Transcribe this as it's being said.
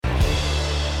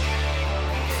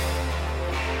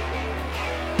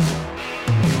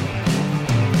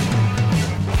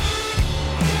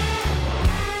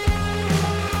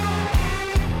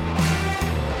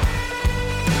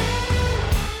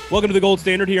Welcome to the Gold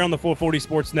Standard here on the 440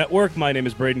 Sports Network. My name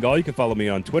is Braden Gall. You can follow me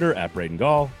on Twitter at Braden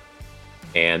Gall.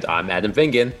 And I'm Adam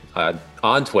Vingan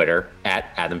on Twitter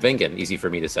at Adam Vingan. Easy for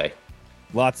me to say.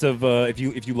 Lots of if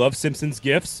you love Simpsons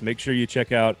gifs, make sure you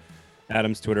check out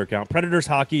Adam's Twitter account. Predators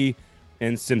hockey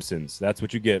and Simpsons. That's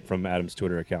what you get from Adam's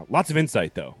Twitter account. Lots of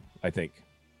insight, though, I think.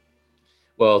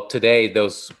 Well, today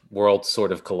those worlds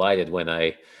sort of collided when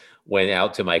I went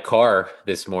out to my car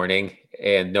this morning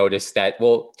and noticed that,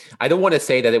 well, I don't want to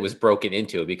say that it was broken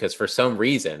into because for some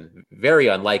reason, very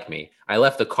unlike me, I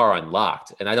left the car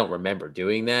unlocked and I don't remember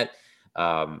doing that.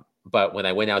 But when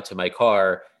I went out to my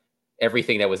car,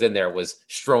 everything that was in there was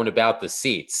strewn about the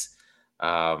seats.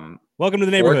 Welcome to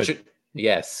the neighborhood.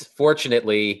 Yes.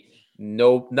 Fortunately,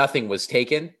 nothing was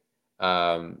taken.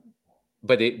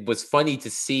 But it was funny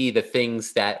to see the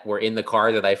things that were in the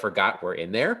car that I forgot were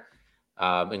in there.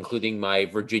 Including my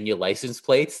Virginia license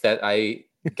plates that I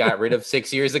got rid of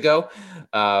 6 years ago,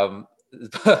 or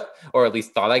at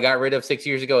least thought I got rid of 6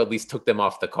 years ago, at least took them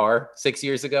off the car 6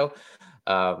 years ago.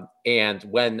 And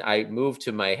when I moved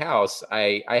to my house,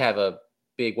 I have a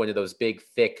one of those big,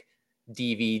 thick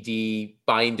DVD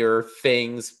binder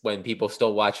things when people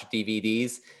still watch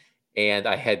DVDs. And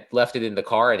I had left it in the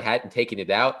car and hadn't taken it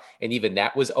out. And even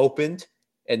that was opened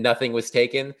and nothing was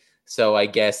taken. So I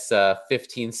guess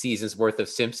 15 seasons worth of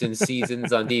Simpsons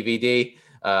seasons on DVD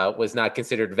was not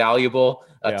considered valuable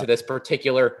to this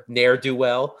particular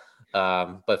ne'er-do-well.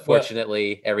 But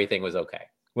fortunately, everything was okay.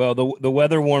 Well, the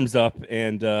weather warms up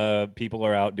and people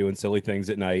are out doing silly things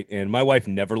at night. And my wife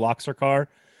never locks her car,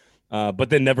 but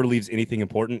then never leaves anything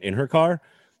important in her car,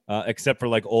 except for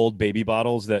like old baby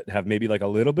bottles that have maybe like a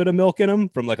little bit of milk in them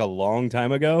from like a long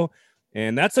time ago.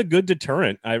 And that's a good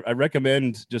deterrent. I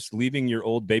recommend just leaving your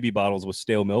old baby bottles with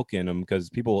stale milk in them because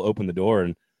people will open the door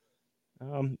and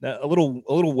a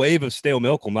little wave of stale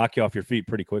milk will knock you off your feet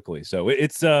pretty quickly. So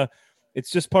it's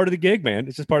just part of the gig, man.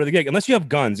 It's just part of the gig. Unless you have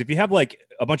guns. If you have like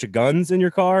a bunch of guns in your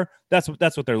car, that's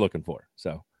what they're looking for.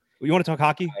 So you want to talk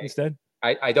hockey instead?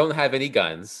 I don't have any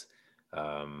guns.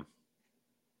 And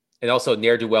also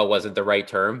ne'er-do-well wasn't the right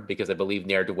term because I believe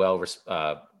ne'er-do-well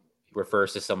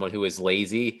refers to someone who is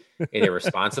lazy and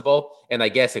irresponsible. And I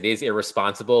guess it is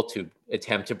irresponsible to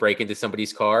attempt to break into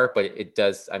somebody's car, but it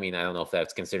does. I mean, I don't know if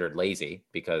that's considered lazy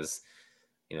because,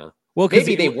 well,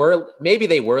 maybe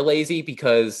they were lazy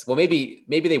because, maybe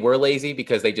they were lazy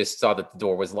because they just saw that the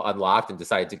door was unlocked and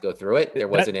decided to go through it. There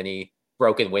wasn't any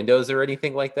broken windows or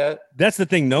anything like that. That's the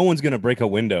thing. No one's going to break a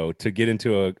window to get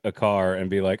into a car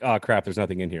and be like, oh crap, there's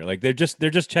nothing in here. Like they're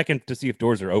just checking to see if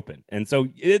doors are open. And so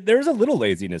there's a little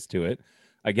laziness to it,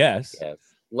 I guess. Yes.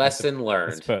 Lesson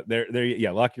learned.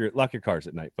 Lock your cars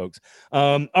at night, folks.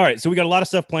 All right. So we got a lot of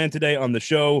stuff planned today on the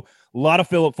show. A lot of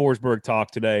Philip Forsberg talk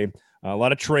today. A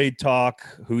lot of trade talk.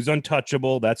 Who's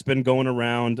untouchable? That's been going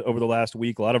around over the last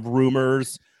week. A lot of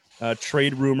rumors.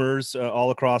 Trade rumors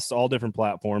all across all different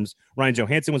platforms. Ryan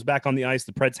Johansson was back on the ice.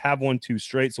 The Preds have won 2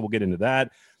 straight, so we'll get into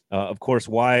that. Of course,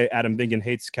 why Adam Vingan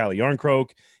hates Calle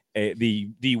Jarnkrok.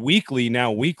 The weekly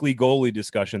goalie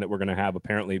discussion that we're going to have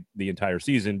apparently the entire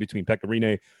season between Pekka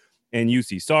Rinne and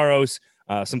UC Saros.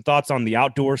 Some thoughts on the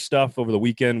outdoor stuff over the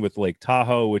weekend with Lake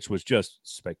Tahoe, which was just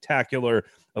spectacular.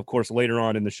 Of course, later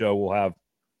on in the show, we'll have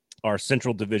our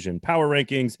Central Division power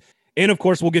rankings. And, of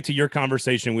course, we'll get to your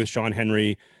conversation with Sean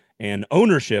Henry and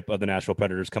ownership of the Nashville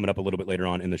Predators coming up a little bit later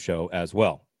on in the show as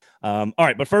well. All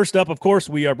right, but first up, of course,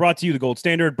 we are brought to you, the Gold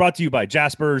Standard, brought to you by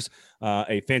Jaspers,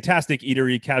 a fantastic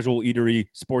eatery, casual eatery,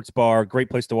 sports bar,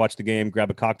 great place to watch the game, grab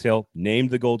a cocktail,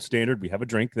 named the Gold Standard. We have a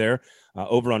drink there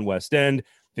over on West End.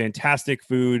 Fantastic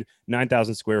food,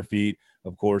 9,000 square feet,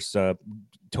 of course,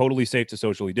 totally safe to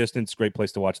socially distance, great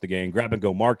place to watch the game, grab and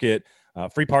go market.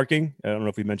 Free parking. I don't know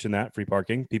if we mentioned that. Free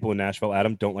parking. People in Nashville,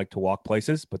 Adam, don't like to walk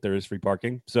places, but there is free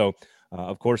parking. So,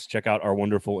 of course, check out our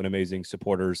wonderful and amazing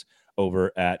supporters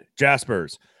over at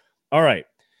Jaspers. All right.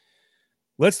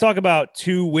 Let's talk about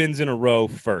 2 wins in a row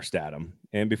first, Adam.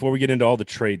 And before we get into all the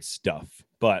trade stuff,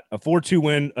 but a 4-2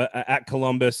 win at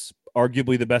Columbus,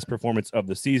 arguably the best performance of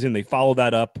the season. They follow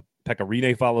that up. Pekka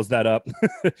Rinne follows that up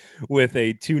with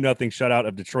a 2-0 shutout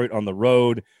of Detroit on the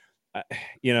road.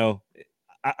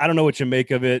 I don't know what you make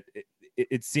of it.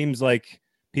 It seems like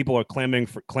people are clamoring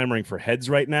for heads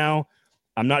right now.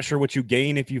 I'm not sure what you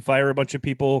gain if you fire a bunch of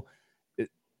people.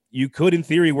 You could, in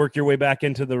theory, work your way back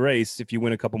into the race if you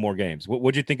win a couple more games.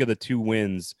 What'd you think of the 2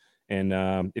 wins?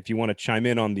 And if you want to chime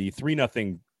in on the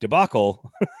 3-0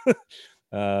 debacle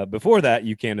before that,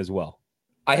 you can as well.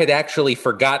 I had actually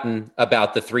forgotten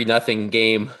about the 3-0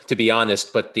 game, to be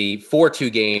honest, but the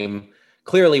 4-2 game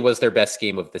clearly was their best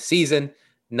game of the season.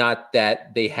 Not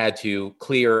that they had to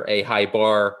clear a high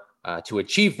bar to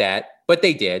achieve that, but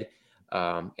they did.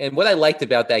 And what I liked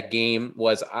about that game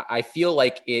was I feel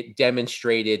like it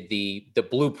demonstrated the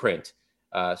blueprint,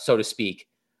 so to speak,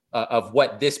 of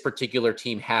what this particular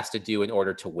team has to do in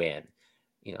order to win.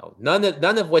 You know, none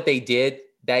of what they did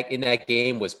that in that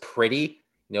game was pretty.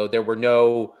 You know, there were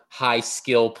no high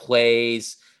skill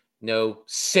plays, no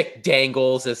sick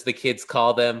dangles, as the kids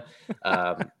call them.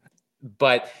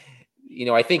 But, you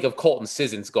know, I think of Colton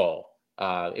Sisson's goal.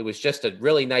 It was just a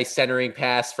really nice centering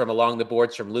pass from along the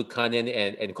boards from Luke Cunnin,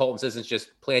 and Colton Sissons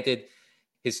just planted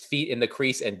his feet in the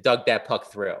crease and dug that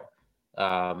puck through.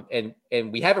 And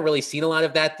we haven't really seen a lot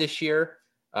of that this year.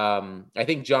 I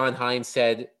think John Hines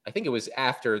said, I think it was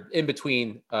in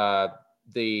between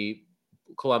the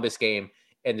Columbus game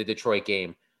and the Detroit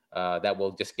game that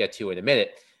we'll just get to in a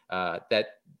minute, that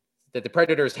the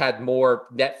Predators had more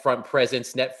net front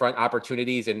presence, net front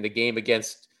opportunities in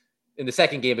the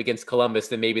second game against Columbus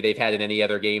than maybe they've had in any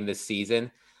other game this season.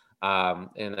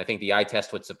 And I think the eye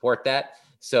test would support that.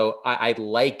 So I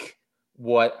like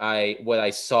what I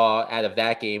saw out of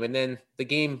that game. And then the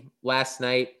game last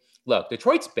night, look,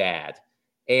 Detroit's bad.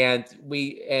 And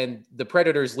the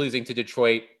Predators losing to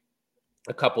Detroit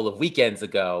a couple of weekends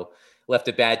ago left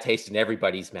a bad taste in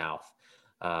everybody's mouth.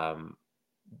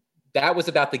 That was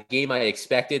about the game I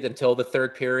expected until the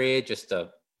third period, just a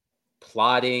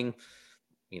plodding,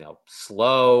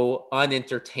 slow,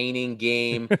 unentertaining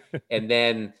game. And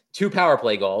then 2 power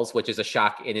play goals, which is a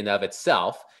shock in and of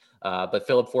itself. But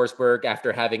Philip Forsberg,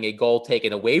 after having a goal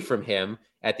taken away from him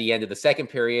at the end of the second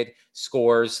period,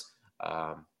 scores.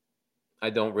 I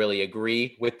don't really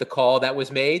agree with the call that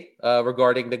was made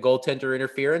regarding the goaltender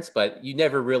interference, but you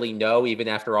never really know, even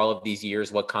after all of these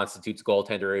years, what constitutes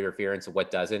goaltender interference and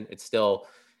what doesn't. It's still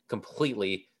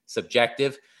completely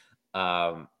subjective.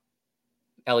 Ellie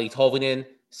Tolvanen,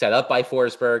 set up by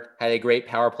Forsberg, had a great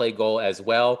power play goal as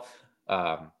well.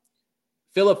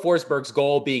 Philip Forsberg's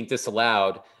goal being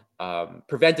disallowed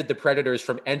prevented the Predators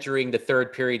from entering the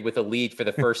third period with a lead for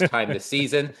the first time this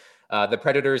season. The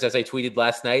Predators, as I tweeted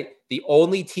last night, the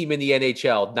only team in the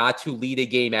NHL not to lead a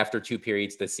game after 2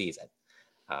 periods this season,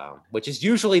 which is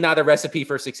usually not a recipe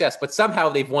for success, but somehow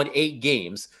they've won 8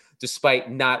 games despite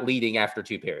not leading after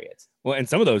 2 periods. Well, and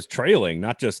some of those trailing,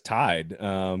 not just tied,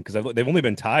 because they've only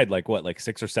been tied like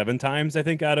 6 or 7 times, I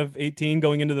think, out of 18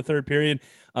 going into the third period.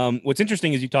 What's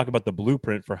interesting is you talk about the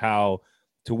blueprint for how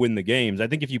to win the games. I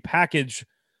think if you package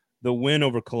the win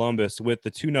over Columbus with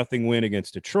the 2-0 win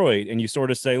against Detroit, and you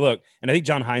sort of say, look, and I think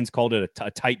John Hines called it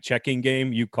a tight checking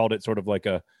game. You called it sort of like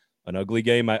an ugly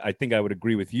game. I think I would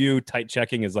agree with you. Tight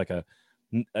checking is like a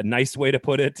nice way to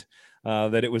put it.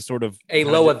 That it was sort of a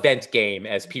low event game,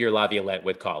 as Peter Laviolette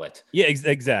would call it. Yeah,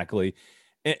 exactly.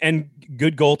 And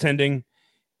good goaltending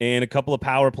and a couple of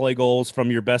power play goals from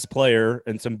your best player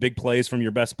and some big plays from your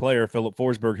best player, Philip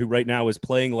Forsberg, who right now is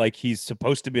playing like he's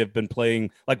supposed to have been playing,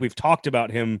 like we've talked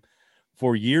about him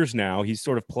for years now. He's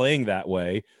sort of playing that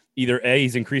way. Either A,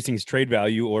 he's increasing his trade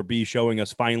value, or B, showing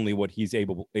us finally what he's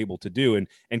able to do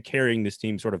and carrying this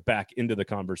team sort of back into the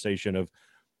conversation of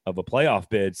a playoff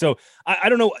bid. So I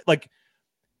don't know, like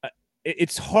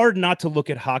it's hard not to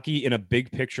look at hockey in a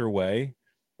big picture way.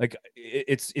 Like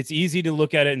it's easy to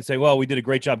look at it and say, well, we did a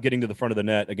great job getting to the front of the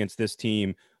net against this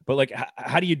team. But like,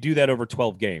 how do you do that over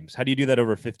 12 games? How do you do that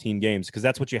over 15 games? Because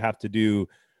that's what you have to do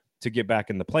to get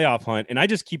back in the playoff hunt. And I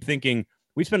just keep thinking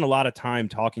we spend a lot of time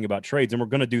talking about trades, and we're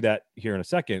going to do that here in a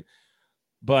second.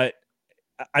 But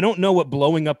I don't know what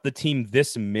blowing up the team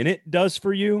this minute does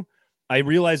for you. I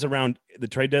realize around the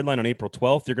trade deadline on April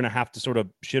 12th, you're going to have to sort of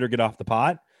shit or get off the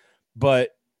pot.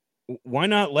 But why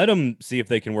not let them see if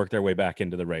they can work their way back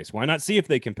into the race? Why not see if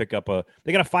they can pick up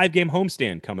they got a 5-game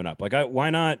homestand coming up. Like, why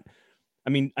not? I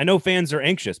mean, I know fans are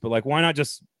anxious, but like, why not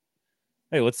just,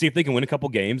 hey, let's see if they can win a couple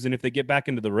games. And if they get back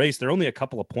into the race, they're only a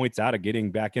couple of points out of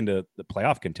getting back into the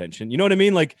playoff contention. You know what I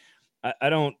mean? Like, I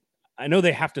know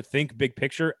they have to think big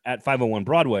picture at 501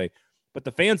 Broadway, but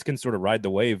the fans can sort of ride the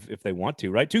wave if they want to,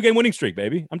 right? 2-game winning streak,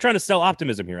 baby. I'm trying to sell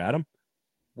optimism here, Adam.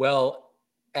 Well,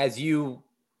 as you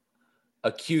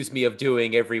accuse me of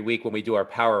doing every week when we do our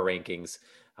power rankings,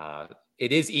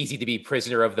 it is easy to be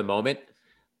prisoner of the moment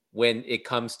when it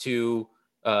comes to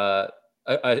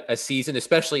a season,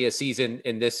 especially a season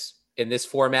in this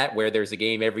format where there's a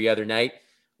game every other night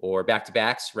or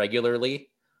back-to-backs regularly.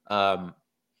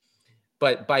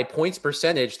 But by points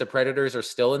percentage, the Predators are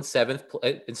still in seventh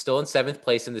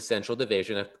place in the Central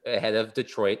Division, ahead of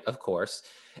Detroit, of course.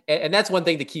 And that's one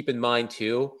thing to keep in mind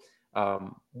too.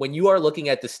 When you are looking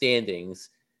at the standings,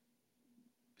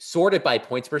 sort it by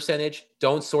points percentage.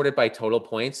 Don't sort it by total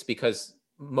points, because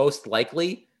most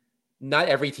likely not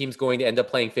every team's going to end up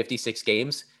playing 56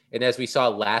 games. And as we saw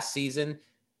last season,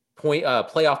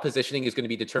 playoff positioning is going to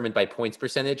be determined by points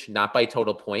percentage, not by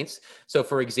total points. So,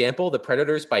 for example, the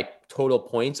Predators by total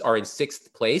points are in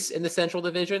 6th place in the Central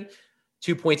Division,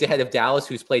 2 points ahead of Dallas,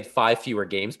 who's played 5 fewer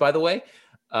games, by the way.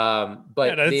 But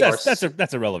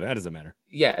that's irrelevant. That doesn't matter.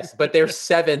 Yes, but they're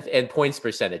 7th in points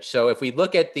percentage. So if we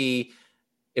look at the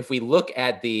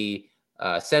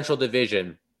Central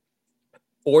Division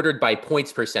ordered by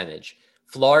points percentage,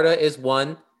 Florida is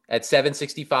 1 at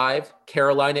 765.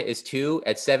 Carolina is 2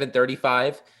 at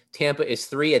 735. Tampa is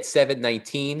 3 at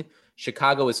 719.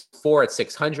 Chicago is 4 at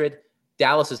 600.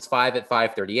 Dallas is 5 at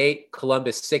 538.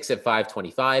 Columbus 6 at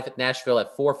 525. Nashville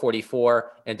at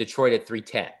 444, and Detroit at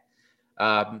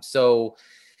 310. So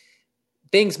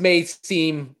things may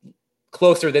seem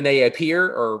closer than they appear,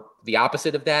 or the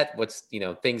opposite of that.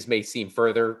 Things may seem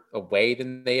further away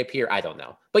than they appear. I don't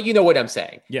know, but you know what I'm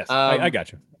saying. Yes, I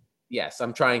got you. Yes,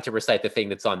 I'm trying to recite the thing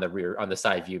that's on the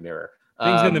side view mirror.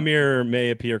 Things in the mirror may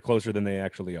appear closer than they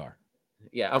actually are.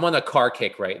 Yeah, I'm on a car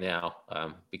kick right now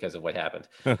because of what happened.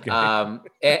 Okay.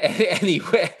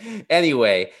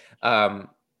 Anyway,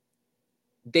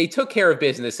 they took care of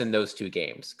business in those 2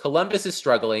 games. Columbus is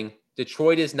struggling.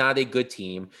 Detroit is not a good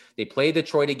team. They play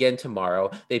Detroit again tomorrow.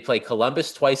 They play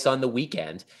Columbus twice on the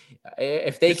weekend.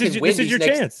 If they can win, this is your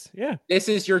chance. Yeah, this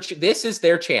is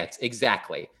their chance.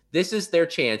 Exactly. This is their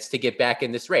chance to get back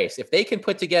in this race. If they can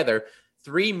put together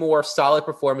 3 more solid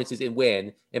performances and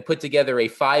win, and put together a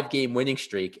 5-game winning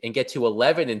streak and get to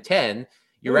 11-10,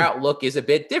 your outlook is a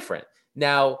bit different.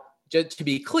 Now, just to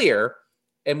be clear,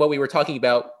 and what we were talking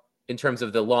about in terms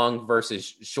of the long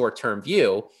versus short-term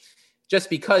view, just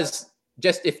because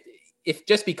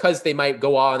they might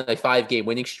go on a 5-game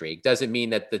winning streak doesn't mean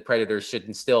that the Predators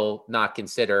should still not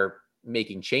consider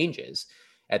making changes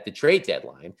at the trade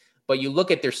deadline. But you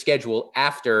look at their schedule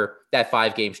after that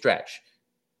 5-game stretch,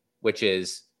 which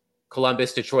is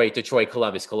Columbus, Detroit, Detroit,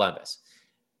 Columbus, Columbus.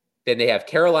 Then they have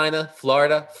Carolina,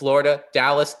 Florida, Florida,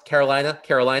 Dallas, Carolina,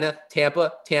 Carolina,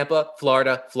 Tampa, Tampa,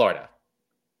 Florida, Florida.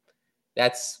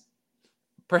 That's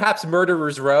perhaps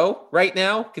murderer's row right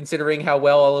now, considering how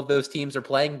well all of those teams are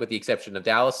playing, with the exception of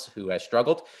Dallas, who has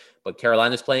struggled. But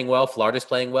Carolina's playing well, Florida's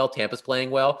playing well, Tampa's playing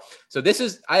well. So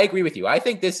I agree with you. I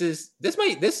think these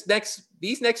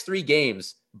next 3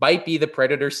 games might be the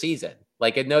Predators season.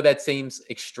 Like, I know that seems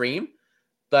extreme,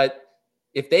 but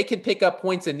if they can pick up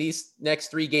points in these next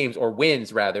 3 games, or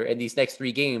wins rather, in these next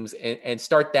 3 games, and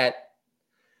start that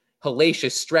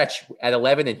hellacious stretch at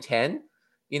 11-10,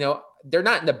 they're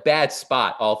not in a bad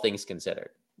spot, all things considered.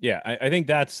 Yeah, I think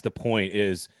that's the point,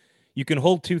 is you can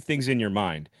hold 2 things in your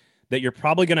mind: that you're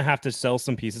probably going to have to sell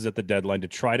some pieces at the deadline to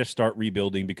try to start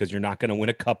rebuilding, because you're not going to win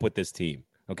a cup with this team,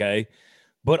 okay?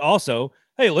 But also,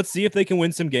 hey, let's see if they can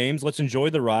win some games. Let's enjoy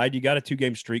the ride. You got a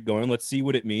 2-game streak going. Let's see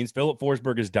what it means. Philip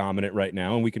Forsberg is dominant right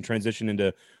now, and we can transition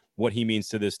into what he means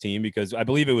to this team, because I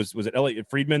believe was it Elliot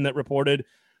Friedman that reported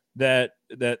that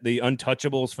the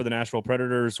untouchables for the Nashville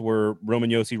Predators were Roman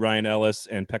Josi, Ryan Ellis,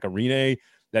 and Pekka Rinne.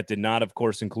 That did not, of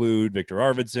course, include Victor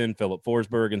Arvidsson, Philip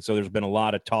Forsberg, and so there's been a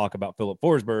lot of talk about Philip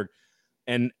Forsberg.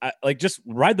 And just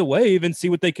ride the wave and see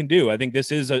what they can do. I think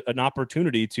this is an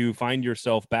opportunity to find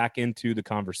yourself back into the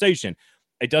conversation.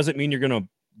 It doesn't mean you're going to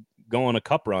go on a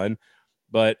cup run,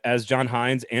 but as John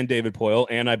Hines and David Poyle,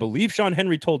 and I believe Sean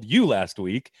Henry told you last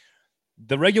week,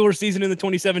 the regular season in the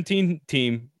 2017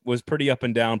 team was pretty up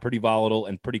and down, pretty volatile,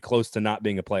 and pretty close to not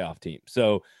being a playoff team.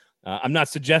 So I'm not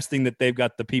suggesting that they've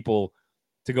got the people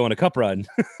to go on a cup run,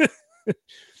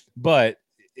 but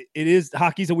it is,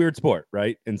 hockey's a weird sport,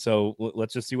 right? And so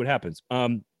let's just see what happens.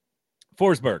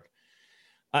 Forsberg,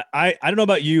 I don't know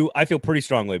about you. I feel pretty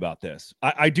strongly about this.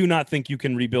 I do not think you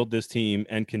can rebuild this team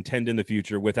and contend in the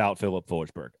future without Philip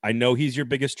Forsberg. I know he's your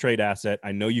biggest trade asset.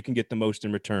 I know you can get the most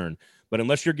in return, but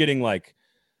unless you're getting like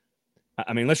a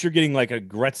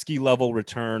Gretzky level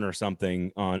return or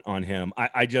something on him,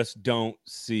 I just don't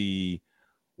see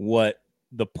what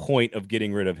the point of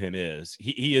getting rid of him is.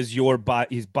 He is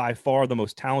he's by far the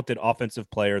most talented offensive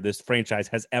player this franchise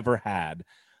has ever had.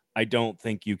 I don't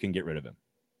think you can get rid of him.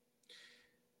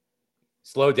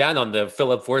 Slow down on the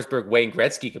Philip Forsberg, Wayne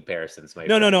Gretzky comparisons.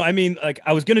 No. I mean,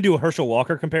 I was going to do a Herschel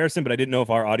Walker comparison, but I didn't know if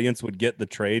our audience would get the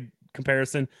trade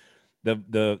comparison.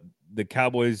 The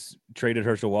Cowboys traded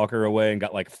Herschel Walker away and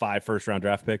got like 5 first-round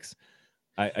draft picks.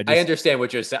 I understand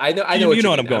what you're saying. I know you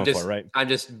know what I'm going for, right? I'm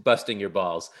just busting your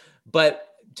balls.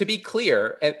 But to be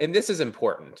clear, and this is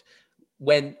important,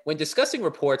 when discussing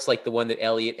reports like the one that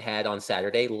Elliot had on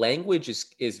Saturday, language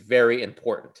is very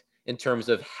important in terms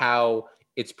of how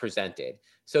it's presented.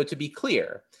 So to be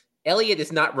clear, Elliot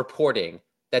is not reporting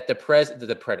that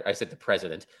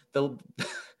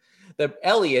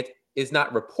Elliot is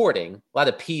not reporting, a lot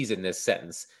of P's in this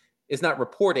sentence, is not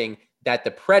reporting that the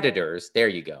Predators, there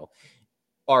you go,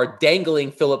 are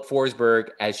dangling Philip Forsberg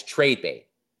as trade bait.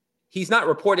 He's not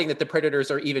reporting that the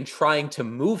Predators are even trying to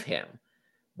move him.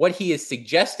 What he is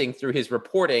suggesting through his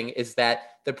reporting is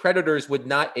that the Predators would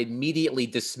not immediately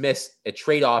dismiss a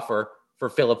trade offer for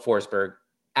Philip Forsberg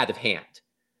out of hand.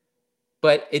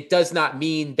 But it does not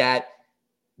mean that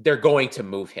they're going to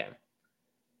move him.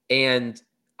 And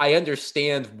I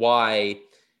understand why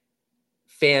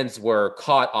fans were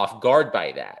caught off guard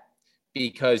by that,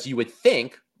 because you would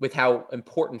think, with how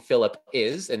important Philip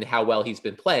is and how well he's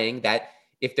been playing, that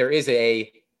if there is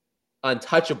a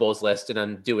Untouchables list, and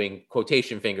I'm doing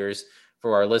quotation fingers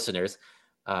for our listeners,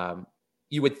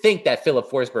 you would think that Philip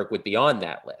Forsberg would be on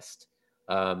that list.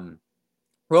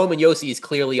 Roman Josi is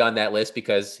clearly on that list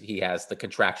because he has the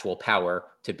contractual power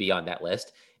to be on that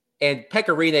list. And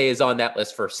Pekka Rinne is on that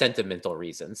list for sentimental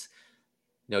reasons.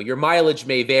 You know, your mileage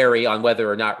may vary on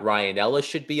whether or not Ryan Ellis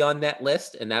should be on that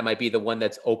list, and that might be the one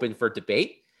that's open for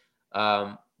debate.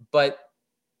 But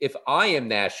if I am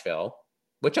Nashville,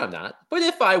 which I'm not, but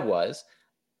if I was,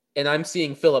 and I'm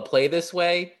seeing Philip play this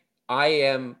way, I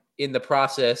am in the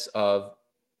process of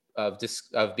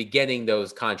beginning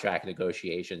those contract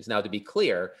negotiations. Now, to be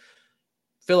clear,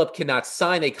 Philip cannot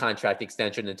sign a contract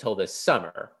extension until this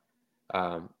summer.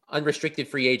 Unrestricted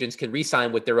free agents can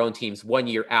re-sign with their own teams 1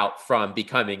 year out from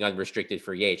becoming unrestricted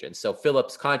free agents. So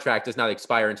Philip's contract does not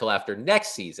expire until after next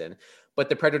season, but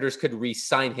the Predators could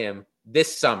re-sign him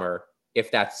this summer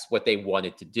if that's what they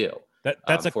wanted to do.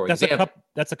 That's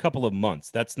a couple of months.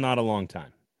 That's not a long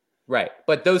time. Right.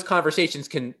 But those conversations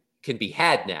can be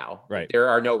had now. Right. There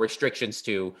are no restrictions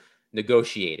to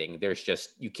negotiating. There's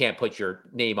just, you can't put your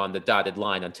name on the dotted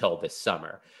line until this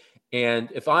summer.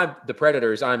 And if I'm the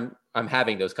Predators, I'm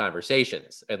having those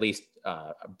conversations, at least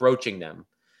broaching them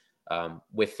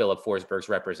with Philip Forsberg's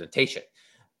representation.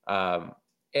 How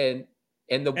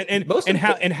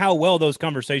well those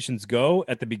conversations go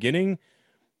at the beginning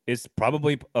is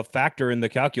probably a factor in the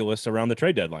calculus around the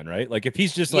trade deadline, right? Like if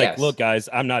he's just like, yes, look, guys,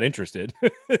 I'm not interested,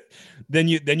 then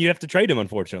you have to trade him,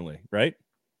 unfortunately, right?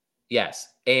 Yes.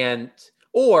 It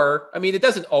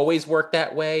doesn't always work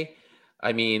that way.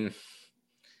 I mean,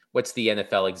 what's the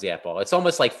NFL example? It's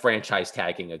almost like franchise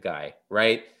tagging a guy,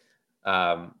 right?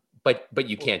 But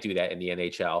you can't do that in the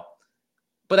NHL.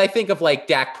 But I think of like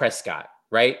Dak Prescott,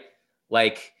 right?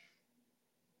 Like,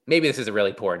 maybe this is a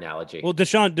really poor analogy. Well,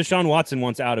 Deshaun Watson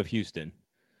wants out of Houston.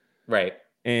 Right.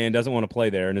 And doesn't want to play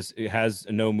there. And it has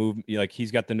no move. Like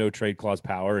he's got the no trade clause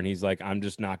power. And he's like, I'm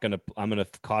going to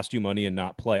cost you money and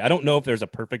not play. I don't know if there's a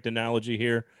perfect analogy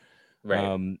here.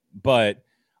 Right. But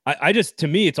I just, to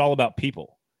me, it's all about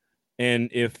people. And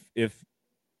if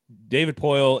David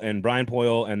Poyle and Brian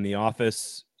Poyle and the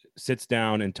office sits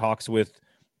down and talks with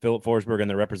Philip Forsberg and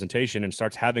their representation and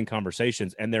starts having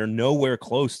conversations, and they're nowhere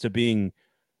close to being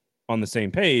on the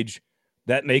same page,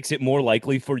 that makes it more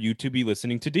likely for you to be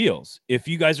listening to deals. If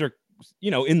you guys are,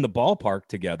 in the ballpark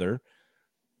together,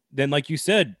 then like you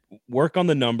said, work on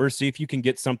the numbers, see if you can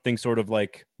get something sort of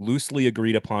like loosely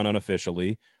agreed upon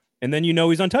unofficially, and then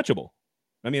he's untouchable.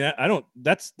 I mean,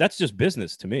 that's just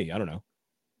business to me. I don't know.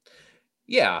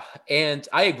 Yeah. And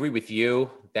I agree with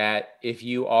you that if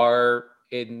you are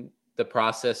in the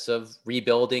process of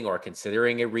rebuilding or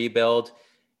considering a rebuild,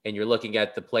 and you're looking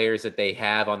at the players that they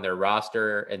have on their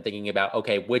roster and thinking about,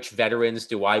 okay, which veterans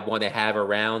do I want to have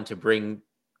around to bring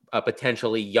a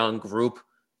potentially young group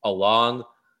along?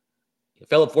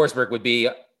 Philip Forsberg would be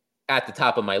at the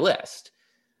top of my list.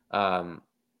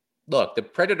 Look, the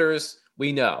Predators,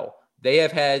 we know, they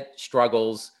have had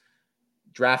struggles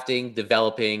drafting,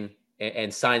 developing,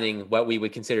 and signing what we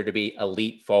would consider to be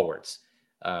elite forwards.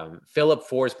 Philip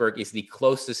Forsberg is the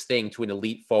closest thing to an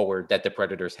elite forward that the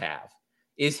Predators have.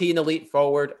 Is he an elite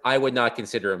forward? I would not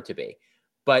consider him to be,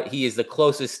 but he is the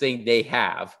closest thing they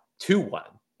have to one.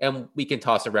 And we can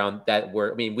toss around that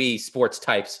word. I mean, we sports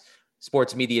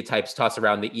media types toss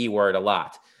around the E word a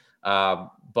lot.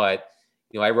 But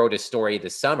I wrote a story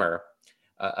this summer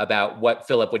about what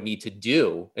Philip would need to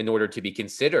do in order to be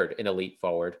considered an elite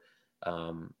forward.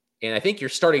 And I think you're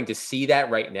starting to see that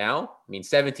right now. I mean,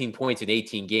 17 points in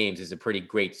 18 games is a pretty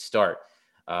great start.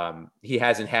 He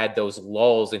hasn't had those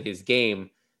lulls in his game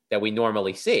that we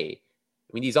normally see.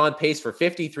 I mean, he's on pace for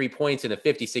 53 points in a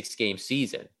 56-game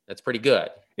season. That's pretty good.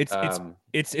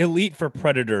 It's elite for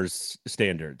Predators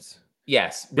standards.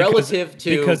 Yes, relative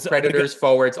to Predators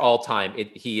forwards all time,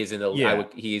 he is an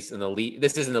elite.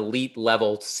 This is an elite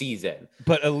level season.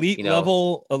 But elite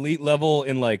level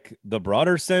in like the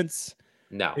broader sense,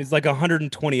 No. is like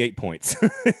 128 points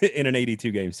in an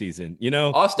 82 game season.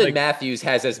 Austin Matthews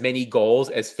has as many goals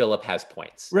as Phillip has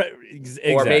points. Right,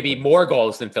 exactly. Or maybe more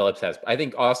goals than Phillips has. I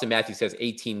think Austin Matthews has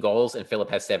 18 goals and Phillip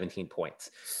has 17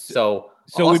 points. So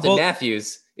Austin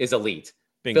Matthews is elite.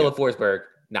 Bingo. Phillip Forsberg,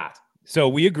 not. So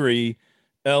we agree.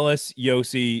 Ellis,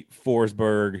 Yossi,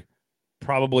 Forsberg,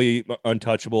 probably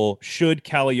untouchable. Should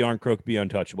Calle Yarncroke be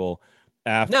untouchable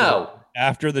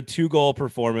after the 2-goal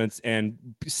performance and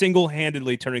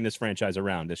single-handedly turning this franchise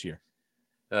around this year?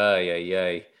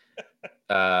 Look,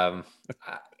 I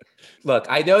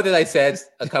know that I said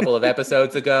a couple of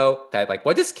episodes ago that, like,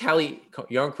 what does Calle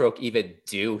Yarncroke even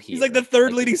do here? He's like the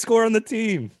third leading scorer on the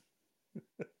team.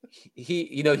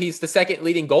 He's the second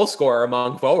leading goal scorer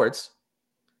among forwards.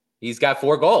 He's got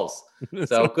 4 goals.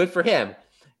 So good for him.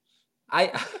 I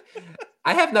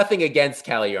have nothing against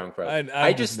Calle Yarncroke.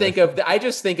 I just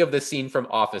think of the scene from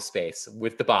Office Space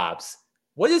with the Bobs.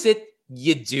 What is it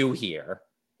you do here?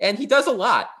 And he does a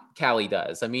lot. Calle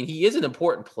does. I mean, he is an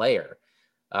important player.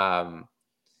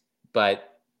 But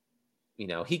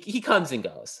he comes and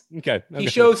goes. Okay. He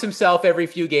shows himself every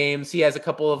few games. He has a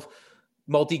couple of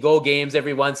multi-goal games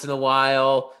every once in a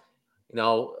while.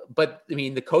 But I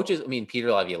mean, the coaches,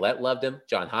 Peter Laviolette loved him.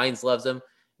 John Hines loves him.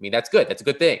 I mean, that's good. That's a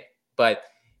good thing. But,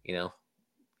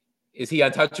 is he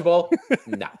untouchable?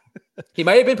 No. He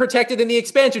might have been protected in the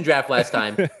expansion draft last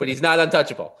time, but he's not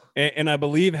untouchable. And I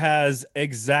believe has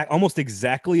almost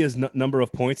exactly as number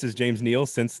of points as James Neal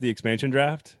since the expansion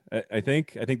draft. I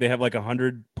think they have like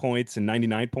 100 points and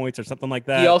 99 points or something like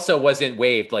that. He also wasn't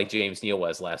waived like James Neal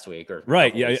was last week or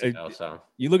right. Yeah. So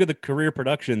you look at the career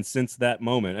production since that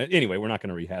moment. Anyway, we're not going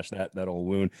to rehash that old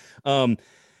wound.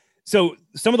 So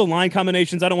some of the line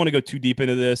combinations, I don't want to go too deep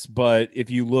into this, but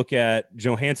if you look at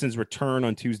Johansson's return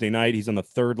on Tuesday night, he's on the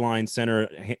third line center.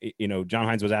 John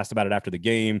Hines was asked about it after the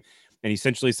game, and he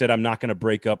essentially said, I'm not going to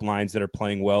break up lines that are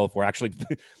playing well. If we're actually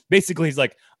basically, he's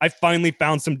like, I finally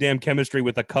found some damn chemistry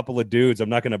with a couple of dudes. I'm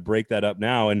not going to break that up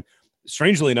now. And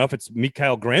strangely enough, it's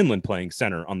Mikael Granlund playing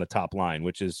center on the top line,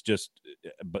 which is just,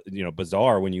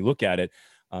 bizarre when you look at it.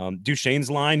 Duchesne's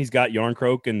line, he's got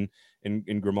Yarncroke and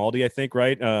Grimaldi, I think,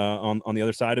 right, on the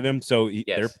other side of him. So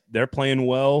yes. they're playing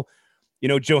well.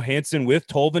 Johansson with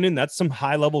Tolvanen, that's some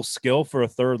high-level skill for a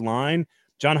third line.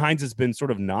 John Hines has been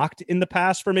sort of knocked in the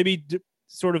past for maybe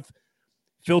sort of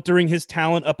filtering his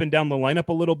talent up and down the lineup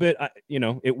a little bit.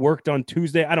 It worked on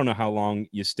Tuesday. I don't know how long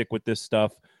you stick with this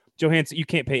stuff. Johansson, you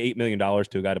can't pay $8 million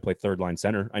to a guy to play third-line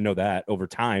center. I know that over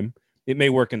time. It may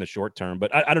work in the short term,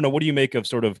 but I don't know. What do you make of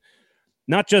sort of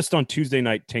not just on Tuesday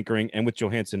night tinkering and with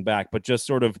Johansson back, but just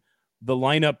sort of the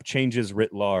lineup changes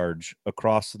writ large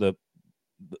across the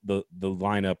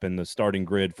lineup and the starting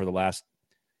grid for the last,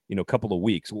 couple of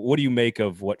weeks? What do you make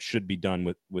of what should be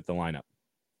done with the lineup?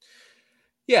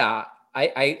 Yeah,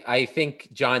 I think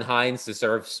John Hines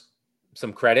deserves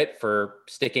some credit for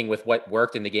sticking with what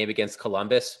worked in the game against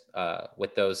Columbus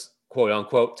with those quote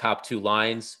unquote top 2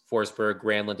 lines, Forsberg,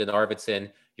 Granlund, and Arvidsson,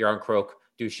 Yarncroke,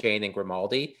 Duchesne, and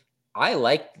Grimaldi. I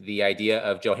like the idea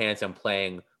of Johansson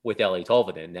playing with Eeli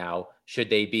Tolvanen. Now, should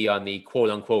they be on the quote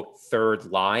unquote third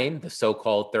line, the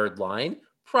so-called third line?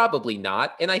 Probably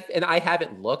not. And I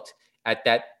haven't looked at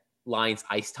that line's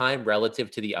ice time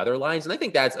relative to the other lines. And I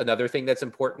think that's another thing that's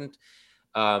important.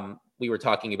 We were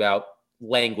talking about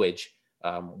language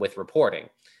with reporting.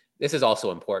 This is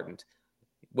also important.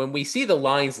 When we see the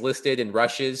lines listed in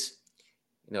rushes,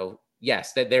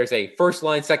 yes, that there's a first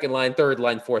line, second line, third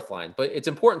line, fourth line, but it's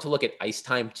important to look at ice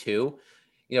time too.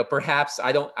 Perhaps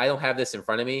I don't have this in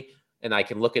front of me and I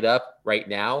can look it up right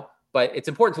now, but it's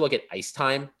important to look at ice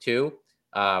time too,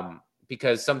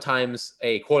 because sometimes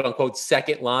a quote unquote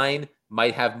second line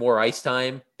might have more ice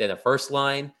time than a first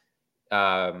line.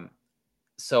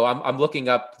 So I'm looking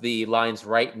up the lines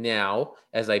right now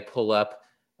as I pull up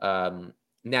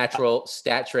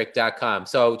naturalstattrick.com.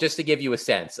 So just to give you a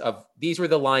sense of, these were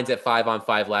the lines at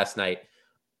 5-on-5 last night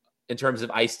in terms of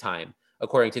ice time,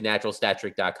 according to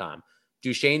naturalstattrick.com.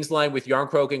 Duchesne's line with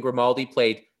Yarncroke and Grimaldi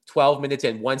played 12 minutes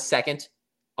and 1 second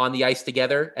on the ice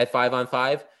together at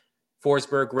 5-on-5.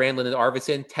 Forsberg, Granlund, and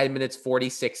Arvidsson, 10 minutes,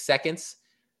 46 seconds.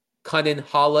 Cunnin,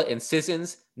 Haula, and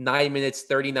Sissons, 9 minutes,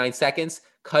 39 seconds.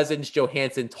 Cousins,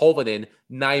 Johansson, Tolvanen,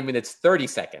 9 minutes, 30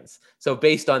 seconds. So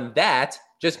based on that,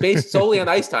 just based solely on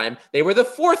ice time, they were the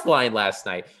fourth line last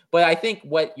night. But I think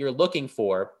what you're looking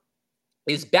for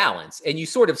is balance. And you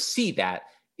sort of see that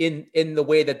in the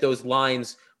way that those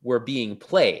lines were being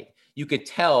played. You could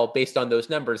tell based on those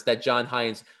numbers that John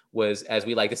Hines was, as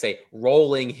we like to say,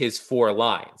 rolling his 4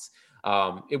 lines.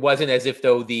 It wasn't as if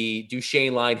though the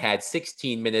Duchesne line had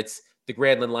 16 minutes, the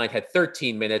Granlund line had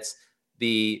 13 minutes,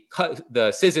 the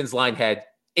Sissons line had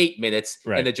 8 minutes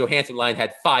and the Johansson line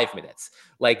had 5 minutes.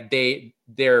 Like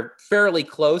they're fairly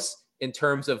close in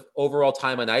terms of overall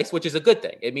time on ice, which is a good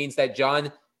thing. It means that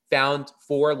John found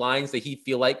 4 lines that he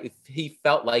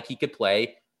felt like he could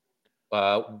play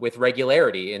with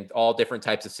regularity in all different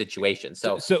types of situations.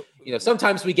 So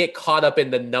sometimes we get caught up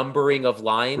in the numbering of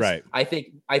lines. Right. I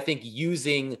think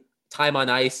using time on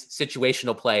ice,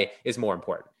 situational play is more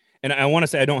important. And I want to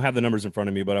say, I don't have the numbers in front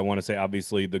of me, but I want to say,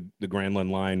 obviously, the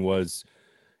Granlund line was,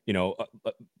 a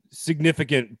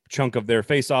significant chunk of their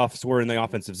faceoffs were in the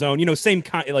offensive zone. Same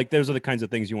kind, like those are the kinds of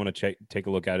things you want to take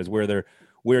a look at, is where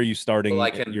are you starting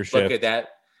your shift? Look at that.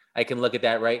 I can look at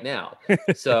that right now.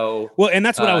 So well, and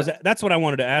that's what I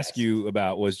wanted to ask you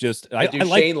about, was just the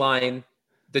Duchesne line.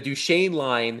 The Duchesne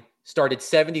line started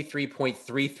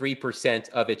 73.33%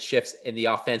 of its shifts in the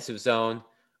offensive zone,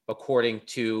 according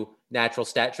to Natural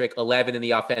Stat Trick. 11 in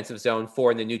the offensive zone,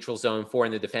 4 in the neutral zone, 4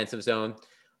 in the defensive zone.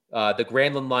 The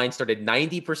Granlund line started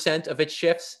 90% of its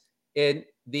shifts in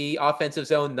the offensive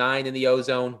zone, 9 in the O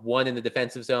zone, 1 in the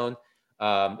defensive zone.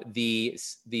 The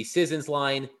Sissons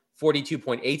line,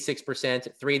 42.86%,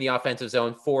 3 in the offensive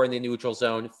zone, 4 in the neutral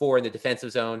zone, 4 in the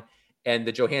defensive zone. And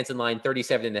the Johansson line,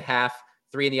 37.5%,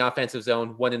 3 in the offensive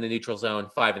zone, 1 in the neutral zone,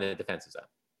 5 in the defensive zone.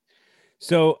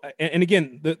 So, and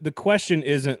again, the question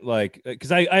isn't like,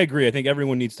 because I agree. I think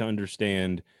everyone needs to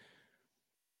understand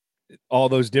all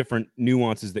those different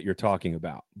nuances that you're talking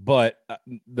about. But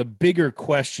the bigger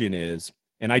question is,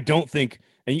 and I don't think,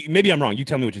 and maybe I'm wrong, you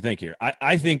tell me what you think here.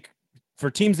 I think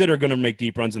for teams that are going to make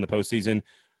deep runs in the postseason,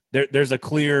 there's a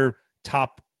clear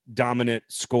top dominant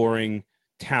scoring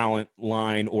talent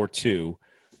line or two.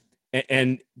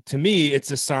 And to me,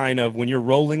 it's a sign of, when you're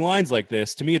rolling lines like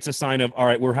this, to me, it's a sign of, all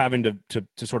right, we're having to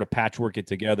sort of patchwork it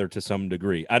together to some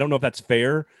degree. I don't know if that's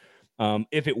fair.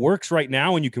 If it works right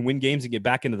now and you can win games and get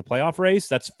back into the playoff race,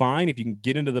 that's fine. If you can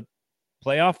get into the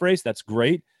playoff race, that's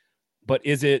great. But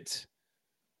is it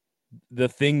the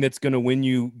thing that's going to win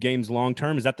you games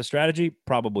long-term? Is that the strategy?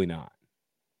 Probably not.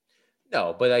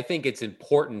 No, but I think it's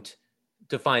important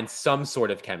to find some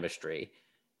sort of chemistry.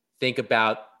 Think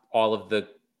about all of the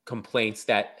complaints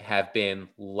that have been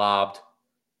lobbed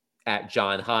at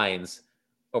John Hines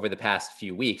over the past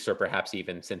few weeks, or perhaps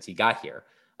even since he got here.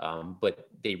 But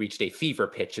they reached a fever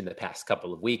pitch in the past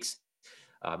couple of weeks.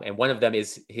 And one of them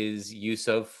is his use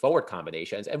of forward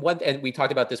combinations. And we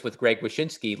talked about this with Greg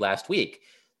Wyshynski last week,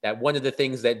 that one of the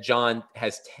things that John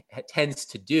tends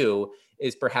to do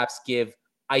is perhaps give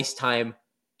ice time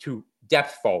to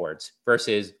depth forwards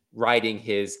versus riding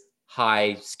his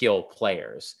high skill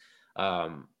players.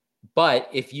 But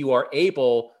if you are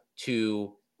able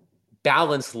to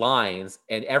balance lines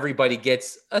and everybody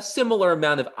gets a similar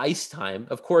amount of ice time,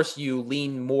 of course, you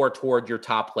lean more toward your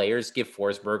top players. Give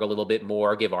Forsberg a little bit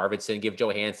more, give Arvidsson, give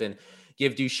Johansson,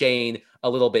 give Duchesne a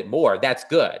little bit more. That's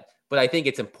good. But I think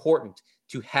it's important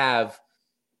to have,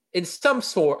 in some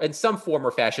form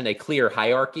or fashion, a clear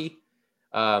hierarchy.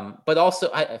 But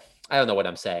also, I don't know what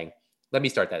I'm saying. Let me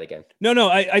start that again. No,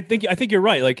 I think you're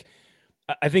right. Like,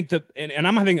 I think that, and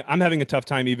I'm having a tough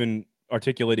time even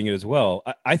articulating it as well.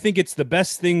 I think it's the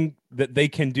best thing that they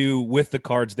can do with the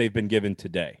cards they've been given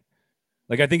today.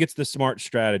 Like, I think it's the smart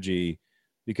strategy,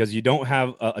 because you don't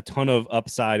have a ton of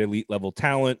upside elite level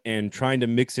talent, and trying to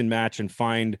mix and match and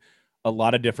find a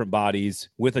lot of different bodies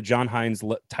with a John Hines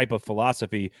type of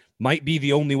philosophy might be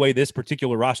the only way this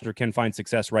particular roster can find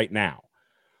success right now.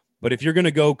 But if you're going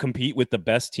to go compete with the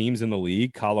best teams in the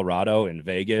league, Colorado and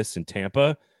Vegas and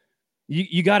Tampa,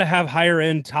 you got to have higher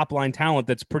end top line talent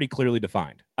that's pretty clearly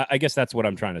defined. I guess that's what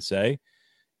I'm trying to say.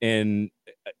 And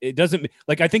it doesn't,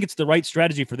 like, I think it's the right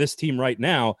strategy for this team right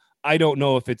now. I don't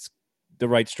know if it's the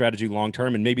right strategy long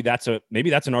term, and maybe that's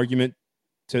an argument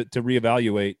to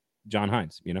reevaluate John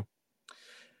Hines,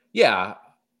 Yeah.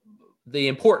 The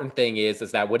important thing is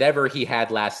that whatever he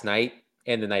had last night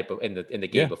and the night in the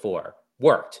game before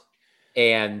worked.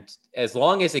 And as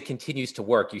long as it continues to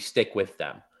work, you stick with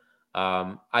them.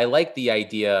 I like the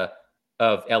idea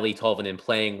of Eeli Tolvanen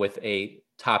playing with a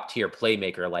top tier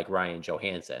playmaker like Ryan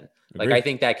Johansson. Like, I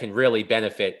think that can really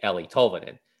benefit Eeli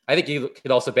Tolvanen. I think it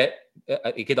could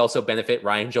also benefit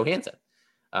Ryan Johansson,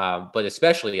 but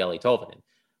especially Eeli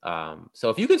Tolvanen. So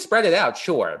if you can spread it out,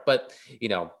 sure. But,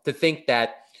 to think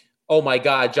that, oh my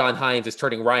God, John Hines is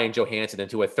turning Ryan Johansson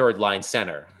into a third line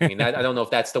center. I mean, I don't know if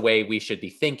that's the way we should be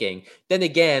thinking. Then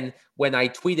again, when I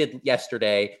tweeted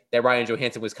yesterday that Ryan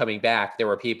Johansson was coming back, there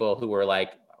were people who were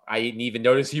like, I didn't even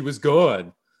notice he was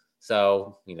gone.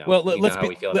 So, Well, you know how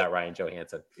we feel about Ryan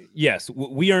Johansson. Yes,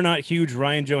 we are not huge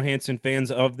Ryan Johansson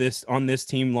fans of this on this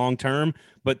team long term,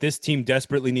 but this team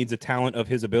desperately needs a talent of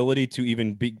his ability to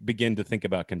even begin to think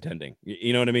about contending.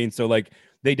 You know what I mean? So like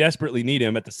they desperately need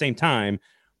him. At the same time,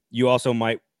 you also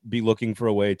might be looking for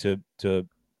a way to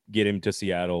get him to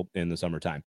Seattle in the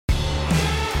summertime.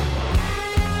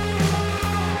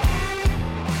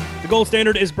 The Gold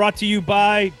Standard is brought to you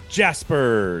by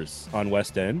Jasper's on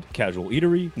West End, casual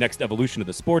eatery, next evolution of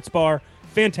the sports bar,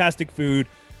 fantastic food.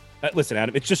 Listen,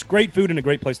 Adam, it's just great food and a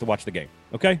great place to watch the game,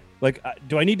 okay? Like,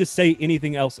 do I need to say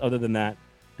anything else other than that?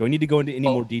 Do I need to go into any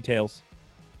more details?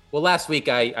 Well, last week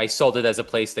I sold it as a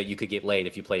place that you could get laid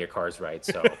if you play your cards right.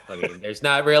 So, I mean, there's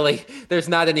not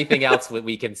anything else that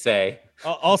we can say.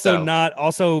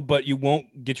 But you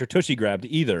won't get your tushy grabbed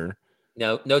either.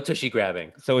 No tushy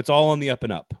grabbing. So it's all on the up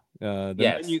and up.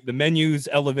 Yes. The menu's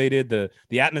elevated,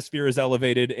 the atmosphere is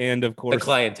elevated, and of course the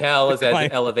clientele is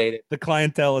elevated. The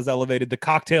clientele is elevated. The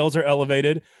cocktails are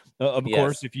elevated. Of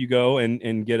course, if you go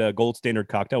and get a Gold Standard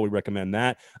cocktail, we recommend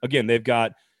that. Again, they've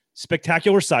got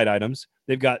spectacular side items.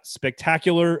 They've got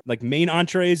spectacular like main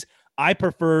entrees. I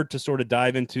prefer to sort of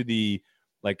dive into the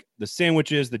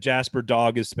sandwiches. The Jasper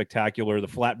dog is spectacular. The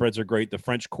flatbreads are great. The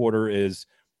French Quarter is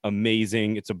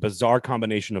amazing. It's a bizarre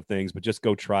combination of things, but just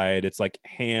go try it. It's like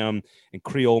ham and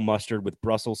Creole mustard with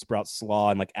Brussels sprout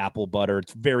slaw and like apple butter.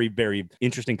 It's very, very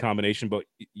interesting combination, but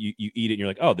you eat it and you're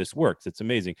like, oh, this works. It's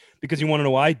amazing. Because you want to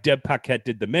know why? Deb Paquette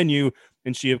did the menu,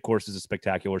 and she, of course, is a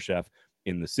spectacular chef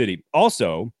in the city.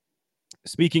 Also,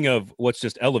 speaking of what's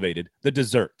just elevated, the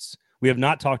desserts. We have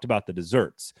not talked about the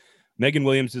desserts. Megan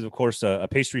Williams is, of course, a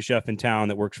pastry chef in town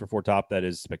that works for Four Top that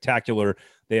is spectacular.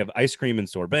 They have ice cream and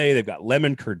sorbet. They've got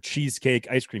lemon curd cheesecake,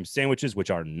 ice cream sandwiches,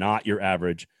 which are not your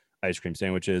average ice cream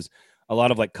sandwiches. A lot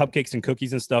of like cupcakes and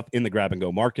cookies and stuff in the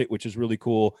grab-and-go market, which is really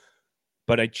cool.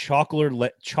 But a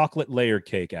chocolate layer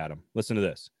cake, Adam. Listen to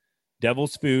this.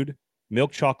 Devil's Food,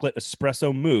 milk chocolate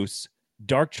espresso mousse,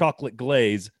 dark chocolate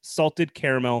glaze, salted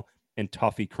caramel, and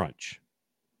toffee crunch.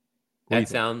 That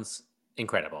sounds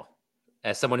incredible.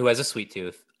 As someone who has a sweet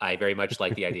tooth, I very much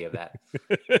like the idea of that.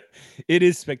 It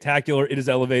is spectacular. It is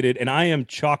elevated. And I am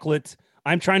chocolate.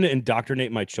 I'm trying to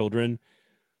indoctrinate my children.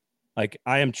 Like,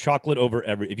 I am chocolate over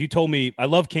if you told me I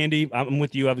love candy, I'm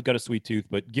with you. I've got a sweet tooth,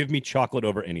 but give me chocolate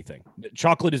over anything.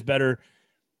 Chocolate is better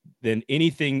than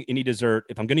anything, any dessert.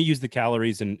 If I'm going to use the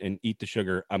calories and eat the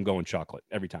sugar, I'm going chocolate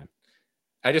every time.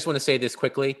 I just want to say this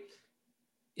quickly.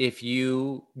 If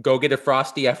you go get a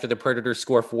Frosty after the Predators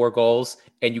score 4 goals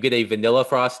and you get a vanilla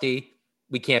Frosty,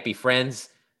 we can't be friends.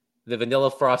 The vanilla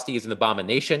Frosty is an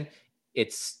abomination.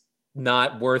 It's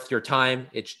not worth your time.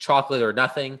 It's chocolate or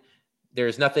nothing.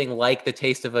 There's nothing like the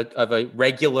taste of a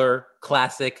regular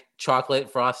classic chocolate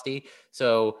Frosty.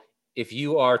 So if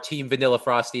you are Team Vanilla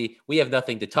Frosty, we have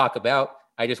nothing to talk about.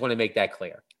 I just want to make that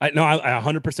clear. I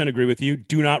 100% agree with you.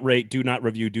 Do not rate, do not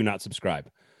review, do not subscribe.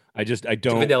 I don't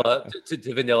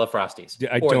to vanilla Frosties.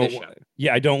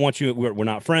 I don't want you. We're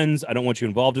not friends. I don't want you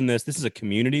involved in this. This is a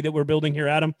community that we're building here,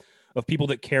 Adam, of people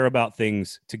that care about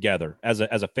things together as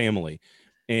a family.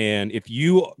 And if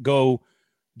you go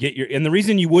and the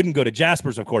reason you wouldn't go to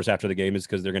Jasper's, of course, after the game is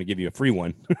because they're going to give you a free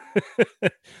one.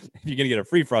 If you're going to get a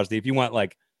free Frosty, if you want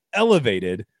like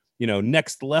elevated,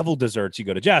 next level desserts, you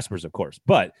go to Jasper's, of course.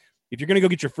 But if you're going to go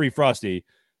get your free Frosty,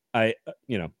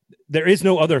 there is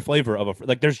no other flavor of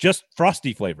there's just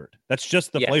Frosty flavored. That's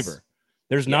just the flavor.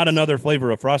 There's not another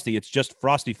flavor of Frosty. It's just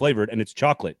Frosty flavored and it's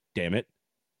chocolate. Damn it.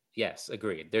 Yes,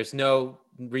 agreed. There's no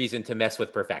reason to mess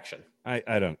with perfection. I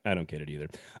don't get it either.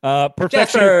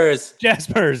 Perfection.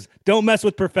 Jasper's. Don't mess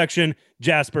with perfection.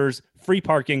 Jasper's. Free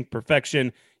parking.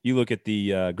 Perfection. You look at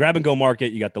the grab and go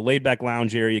market. You got the laid back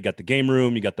lounge area. You got the game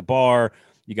room. You got the bar.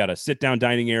 You got a sit-down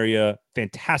dining area,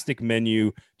 fantastic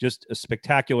menu, just a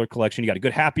spectacular collection. You got a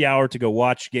good happy hour to go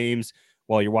watch games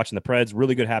while you're watching the Preds.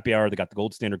 Really good happy hour. They got the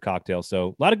Gold Standard cocktail. So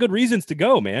a lot of good reasons to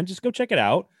go, man. Just go check it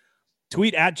out.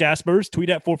 Tweet at Jaspers.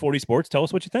 Tweet at 440 Sports. Tell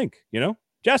us what you think.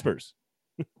 Jaspers.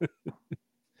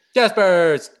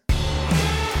 Jaspers.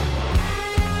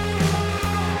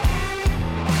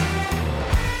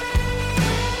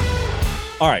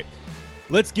 All right.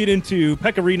 Let's get into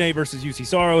Pekka Rinne versus UC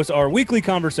Saros, our weekly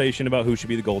conversation about who should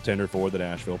be the goaltender for the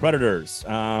Nashville Predators.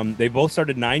 They both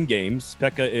started 9 games.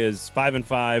 Pekka is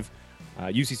 5-5.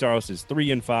 UC Saros is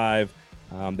 3-5.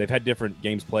 They've had different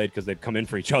games played because they've come in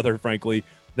for each other, frankly.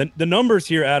 The numbers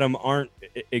here, Adam, aren't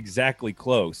exactly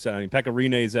close. I mean, Pekka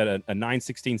Rinne is at a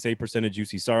 .916 save percentage,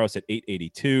 UC Saros at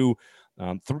 .882.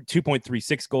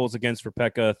 2.36 goals against for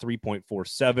Pekka,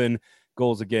 3.47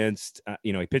 goals against.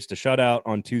 He pitched a shutout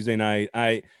on Tuesday night.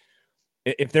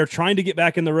 if they're trying to get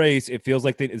back in the race, it feels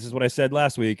like this is what I said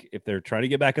last week. If they're trying to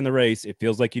get back in the race, it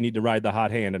feels like you need to ride the hot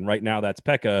hand. And right now that's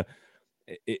Pekka.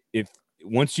 If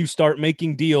once you start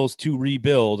making deals to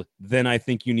rebuild, then I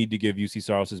think you need to give UC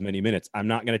Saros as many minutes. I'm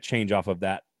not going to change off of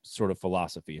that sort of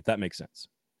philosophy, if that makes sense.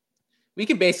 We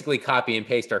can basically copy and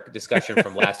paste our discussion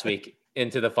from last week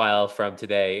into the file from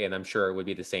today, and I'm sure it would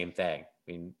be the same thing.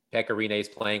 I mean, Pekka Rinne is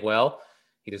playing well.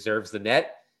 He deserves the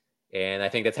net, and I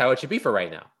think that's how it should be for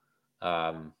right now.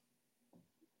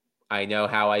 I know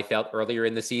how I felt earlier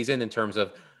in the season in terms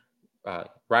of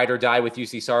ride or die with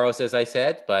UC Saros, as I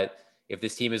said. But if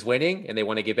this team is winning and they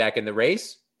want to get back in the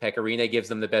race, Pekka Rinne gives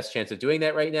them the best chance of doing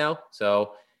that right now.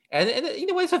 So, and you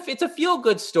know, it's a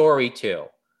feel-good story too.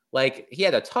 Like, he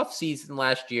had a tough season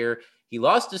last year. He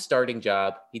lost his starting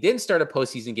job. He didn't start a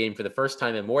postseason game for the first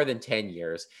time in more than 10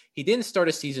 years. He didn't start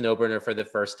a season opener for the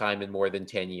first time in more than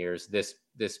 10 years this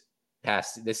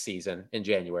season in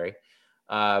January.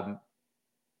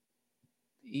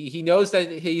 He knows that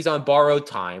he's on borrowed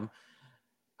time.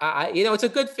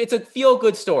 It's a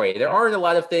feel-good story. There aren't a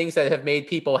lot of things that have made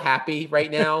people happy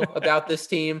right now about this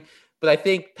team, but I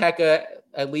think Pekka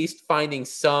at least finding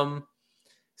some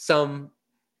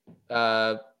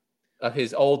of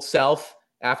his old self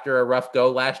after a rough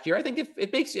go last year. I think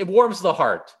it warms the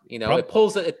heart. You know, it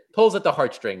pulls at the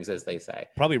heartstrings, as they say.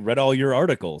 Probably read all your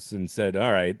articles and said,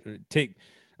 "All right,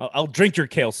 I'll drink your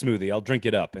kale smoothie. I'll drink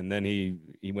it up." And then he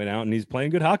went out and he's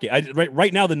playing good hockey.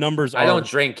 Right now the numbers are. I don't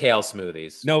drink kale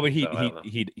smoothies. No, but he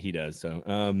does.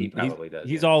 So he probably does.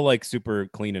 He's all like super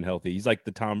clean and healthy. He's like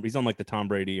he's on like the Tom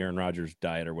Brady, Aaron Rodgers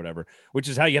diet or whatever, which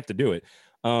is how you have to do it.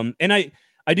 And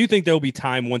I do think there'll be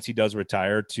time once he does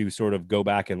retire to sort of go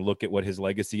back and look at what his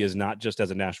legacy is, not just as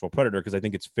a Nashville Predator, because I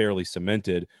think it's fairly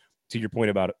cemented. To your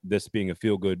point about this being a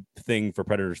feel-good thing for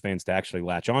Predators fans to actually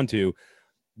latch onto.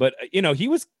 But, you know,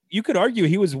 you could argue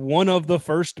he was one of the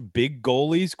first big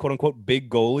goalies, quote unquote, big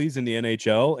goalies in the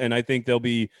NHL. And I think there'll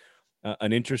be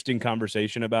an interesting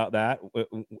conversation about that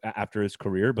after his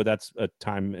career, but that's a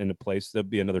time and a place. There'll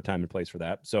be another time and place for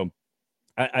that. So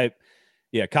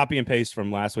yeah, copy and paste from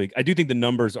last week. I do think the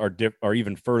numbers are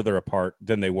even further apart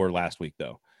than they were last week,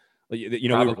 though. You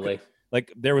know, probably.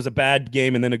 Like there was a bad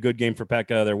game and then a good game for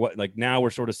Pekka. Now we're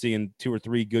sort of seeing 2 or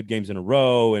 3 good games in a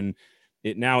row, and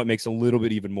it makes a little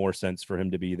bit even more sense for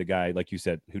him to be the guy, like you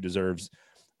said, who deserves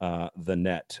the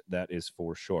net. That is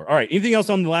for sure. All right. Anything else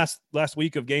on the last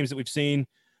week of games that we've seen?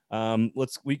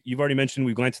 You've already mentioned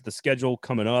we glanced at the schedule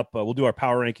coming up. We'll do our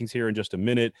power rankings here in just a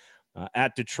minute.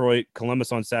 At Detroit,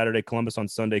 Columbus on Saturday, Columbus on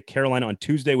Sunday, Carolina on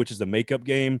Tuesday, which is the makeup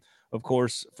game, of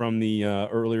course, from the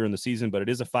earlier in the season, but it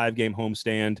is a 5-game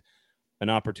homestand, an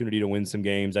opportunity to win some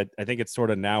games. I think it's sort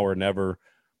of now or never.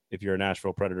 If you're a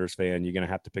Nashville Predators fan, you're going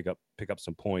to have to pick up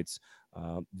some points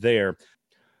there.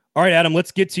 All right, Adam,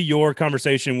 let's get to your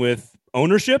conversation with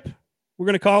ownership, we're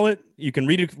going to call it. You can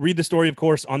read the story, of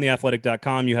course, on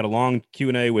theathletic.com. You had a long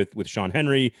Q&A with Sean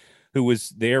Henry, who was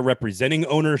there representing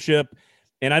ownership.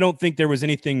 And I don't think there was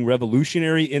anything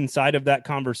revolutionary inside of that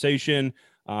conversation.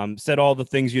 Said all the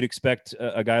things you'd expect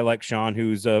a guy like Sean,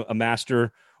 who's a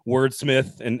master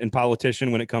wordsmith and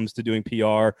politician when it comes to doing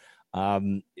PR.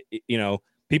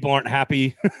 People aren't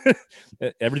happy.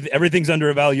 Everything's under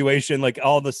evaluation, like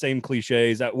all the same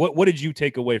cliches. What did you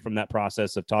take away from that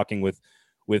process of talking with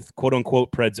quote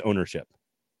unquote Preds ownership?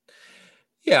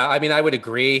 Yeah, I mean, I would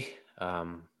agree.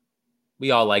 We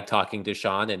all like talking to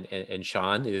Sean, and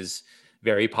Sean is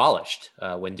very polished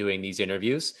when doing these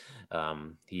interviews.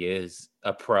 He is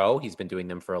a pro. He's been doing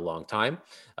them for a long time.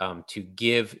 To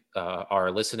give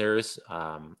our listeners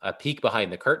a peek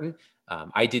behind the curtain,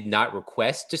 I did not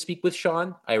request to speak with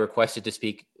Sean. I requested to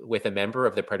speak with a member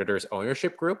of the Predators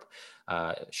ownership group.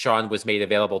 Sean was made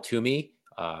available to me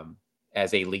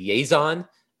as a liaison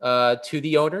to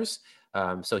the owners.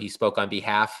 So he spoke on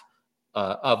behalf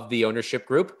of the ownership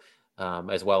group,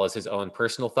 as well as his own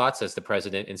personal thoughts as the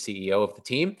president and CEO of the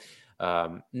team.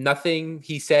 Nothing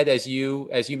he said, as you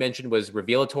mentioned, was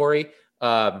revelatory.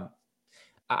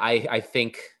 I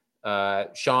think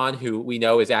Sean, who we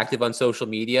know is active on social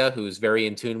media, who's very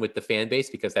in tune with the fan base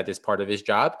because that is part of his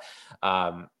job.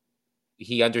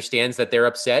 He understands that they're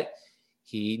upset.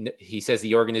 He says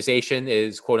the organization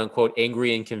is quote unquote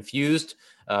angry and confused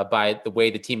by the way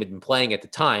the team had been playing at the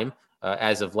time,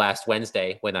 as of last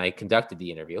Wednesday when I conducted the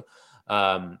interview.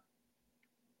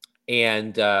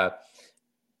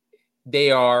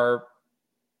 They are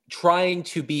trying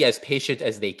to be as patient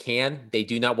as they can. They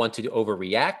do not want to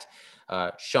overreact.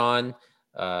 Sean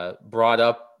brought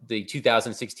up the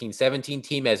 2016-17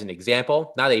 team as an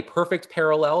example, not a perfect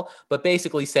parallel, but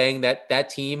basically saying that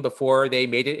team, before they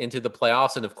made it into the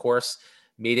playoffs and of course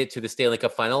made it to the Stanley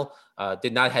Cup final,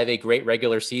 did not have a great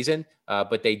regular season,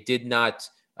 but they did not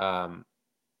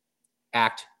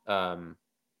act.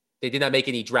 They did not make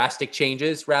any drastic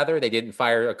changes. Rather, they didn't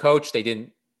fire a coach. They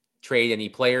didn't trade any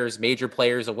players, major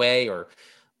players away or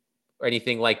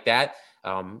anything like that.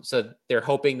 So they're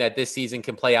hoping that this season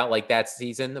can play out like that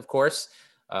season, of course.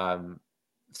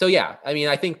 So yeah, I mean,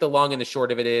 I think the long and the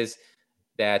short of it is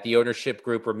that the ownership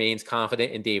group remains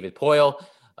confident in David Poile,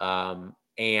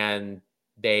 and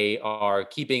they are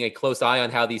keeping a close eye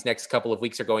on how these next couple of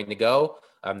weeks are going to go.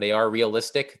 They are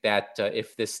realistic that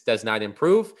if this does not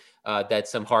improve, that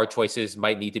some hard choices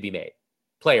might need to be made,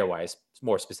 player-wise,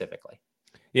 more specifically.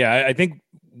 Yeah, I think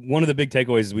one of the big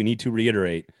takeaways is we need to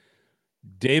reiterate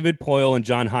David Poile and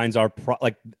John Hines are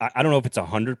I don't know if it's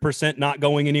 100% not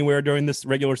going anywhere during this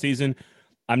regular season.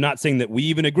 I'm not saying that we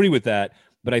even agree with that,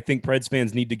 but I think Preds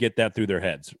fans need to get that through their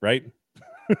heads, right?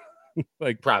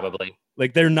 Like probably.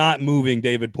 Like they're not moving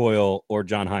David Poile or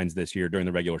John Hines this year during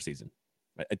the regular season.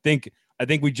 I think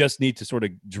we just need to sort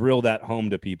of drill that home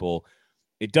to people.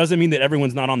 It doesn't mean that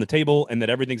everyone's not on the table and that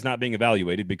everything's not being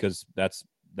evaluated, because that's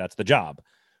the job.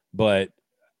 But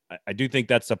I do think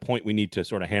that's a point we need to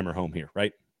sort of hammer home here,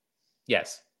 right?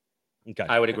 Yes. Okay.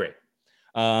 I would agree.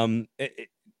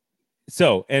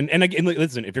 So, and again,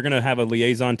 listen, if you're going to have a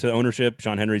liaison to ownership,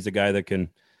 Sean Henry's a guy that can,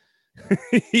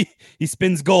 he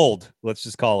spins gold, let's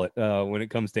just call it, when it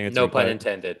comes to answering. No pun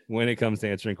intended. When it comes to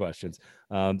answering questions.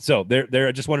 So there,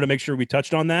 I just wanted to make sure we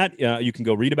touched on that. You can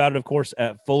go read about it, of course,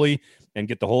 at Fully and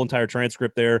get the whole entire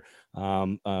transcript there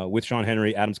with Sean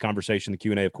Henry, Adam's conversation, the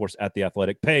Q&A, of course, at The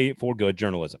Athletic. Pay for good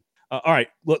journalism. All right,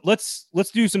 let's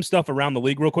do some stuff around the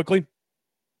league real quickly.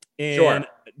 And sure.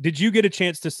 Did you get a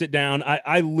chance to sit down?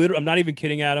 I literally, I'm not even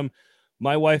kidding, Adam.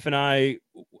 My wife and I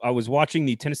was watching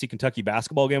the Tennessee-Kentucky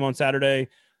basketball game on Saturday,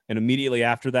 and immediately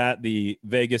after that, the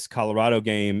Vegas-Colorado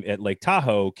game at Lake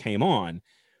Tahoe came on.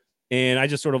 And I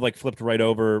just sort of like flipped right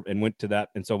over and went to that.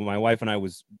 And so my wife and I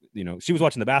was, she was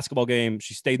watching the basketball game.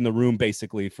 She stayed in the room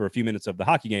basically for a few minutes of the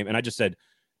hockey game. And I just said,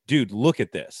 dude, look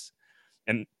at this.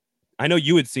 And I know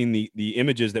you had seen the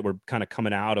images that were kind of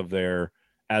coming out of there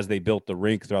as they built the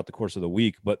rink throughout the course of the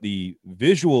week, but the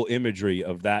visual imagery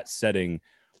of that setting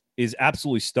is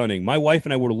absolutely stunning. My wife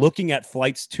and I were looking at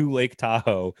flights to Lake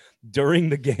Tahoe during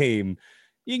the game.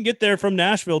 You can get there from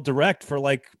Nashville direct for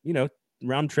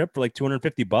round trip for like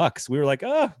 $250. We were like,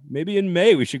 maybe in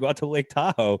May we should go out to Lake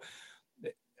Tahoe.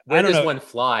 Where does one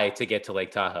fly to get to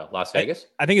Lake Tahoe? Las Vegas?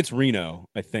 I think it's Reno.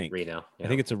 Reno. Yeah. I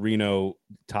think it's a Reno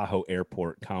Tahoe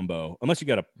airport combo, unless you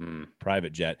got a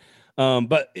private jet.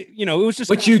 But it was just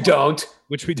which you don't,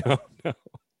 which we don't know.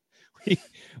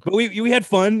 But we had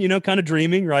fun, kind of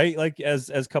dreaming, right? Like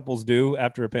as couples do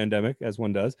after a pandemic, as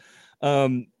one does.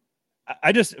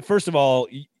 I just, first of all,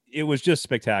 it was just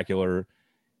spectacular.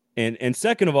 And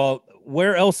second of all,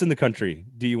 where else in the country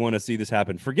do you want to see this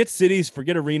happen? Forget cities,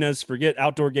 forget arenas, forget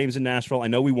outdoor games in Nashville. I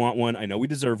know we want one. I know we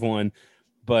deserve one.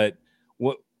 But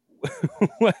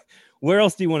where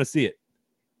else do you want to see it?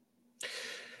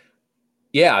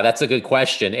 Yeah, that's a good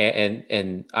question.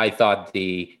 And I thought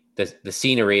the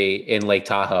scenery in Lake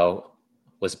Tahoe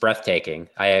was breathtaking.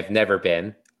 I have never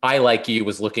been. I, like you,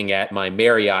 was looking at my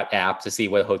Marriott app to see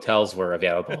what hotels were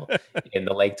available in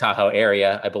the Lake Tahoe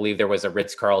area. I believe there was a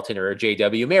Ritz-Carlton or a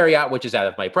JW Marriott, which is out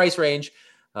of my price range.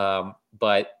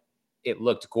 But it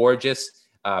looked gorgeous.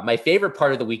 My favorite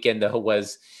part of the weekend, though,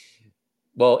 was,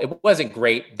 well, it wasn't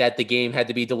great that the game had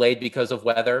to be delayed because of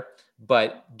weather,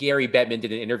 but Gary Bettman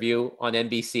did an interview on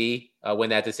NBC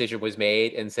when that decision was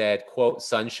made and said, quote,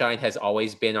 "Sunshine has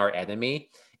always been our enemy."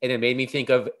 And it made me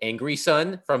think of Angry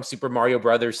Sun from Super Mario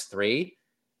Brothers 3.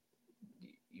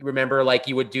 You remember, like,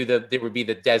 you would there would be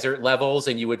the desert levels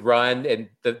and you would run and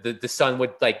the sun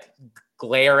would like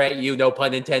glare at you, no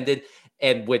pun intended,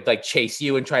 and would like chase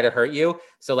you and try to hurt you.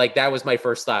 So like that was my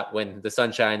first thought when the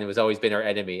sunshine has always been our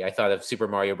enemy. I thought of Super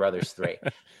Mario Brothers 3.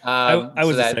 I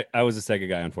was a Sega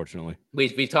guy, unfortunately.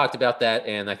 We talked about that,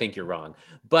 and I think you're wrong.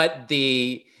 But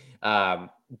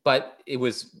but it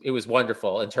was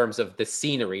wonderful in terms of the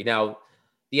scenery. Now,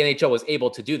 the NHL was able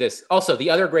to do this. Also, the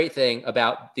other great thing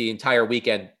about the entire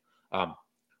weekend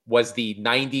was the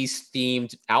 90s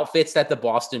themed outfits that the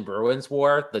Boston Bruins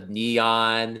wore, the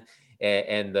neon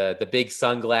and the big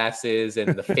sunglasses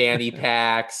and the fanny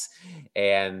packs.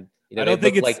 And, I don't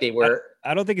think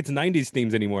it's 90s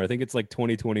themes anymore. I think it's like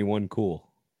 2021 cool.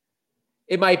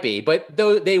 It might be, but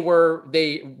though they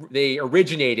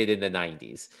originated in the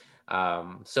 90s.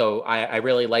 So I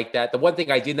really like that. The one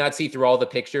thing I did not see through all the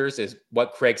pictures is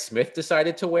what Craig Smith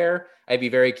decided to wear. I'd be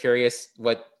very curious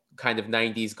what kind of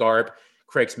 90s garb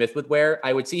Craig Smith would wear.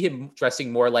 I would see him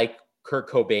dressing more like Kurt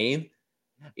Cobain,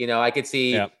 You know, I could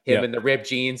see Yeah, him in the ripped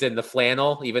jeans and the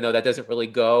flannel, even though that doesn't really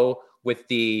go with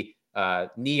the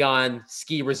neon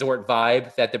ski resort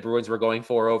vibe that the Bruins were going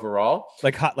for overall.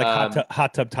 like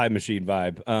hot tub time machine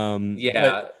vibe.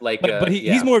 Yeah, But he's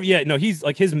yeah. more he's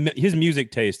like his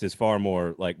music taste is far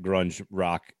more like grunge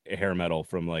rock hair metal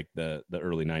from like the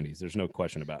early 90s. There's no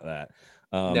question about that.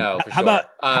 No, for sure.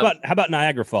 How about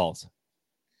Niagara Falls?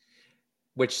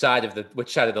 Which side of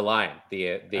the line?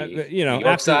 The New York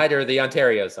after, side or the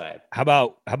Ontario side? How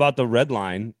about the red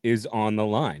line is on the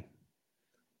line?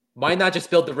 Why not just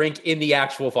build the rink in the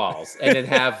actual falls and then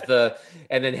have the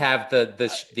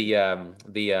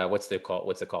what's it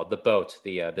called? The boat,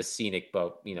 the scenic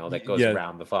boat, you know, that goes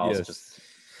around the falls. Yes. Just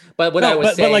but what I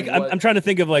was saying, like I'm trying to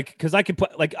think of like, because I could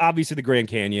put like obviously the Grand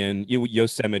Canyon,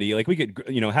 Yosemite, like we could,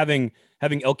 having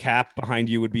El Cap behind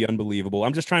you would be unbelievable.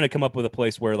 I'm just trying to come up with a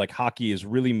place where like hockey is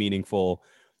really meaningful.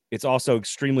 It's also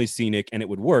extremely scenic and it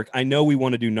would work. I know we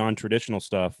want to do non-traditional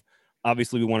stuff.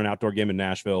 Obviously, we want an outdoor game in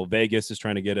Nashville. Vegas is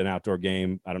trying to get an outdoor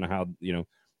game. I don't know how,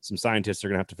 some scientists are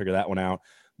going to have to figure that one out.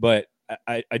 But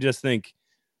I just think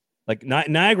like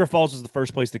Niagara Falls was the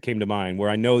first place that came to mind, where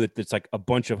I know that it's like a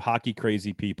bunch of hockey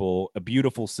crazy people, a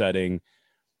beautiful setting.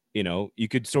 You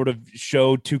could sort of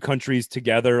show two countries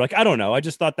together. Like, I don't know. I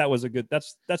just thought that was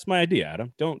that's my idea,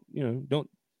 Adam. Don't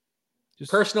just.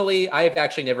 Personally, I've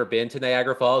actually never been to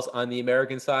Niagara Falls on the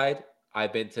American side.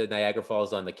 I've been to Niagara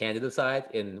Falls on the Canada side,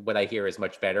 and what I hear is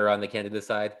much better on the Canada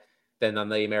side than on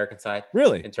the American side.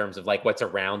 Really? In terms of like what's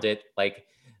around it. Like,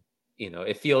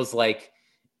 it feels like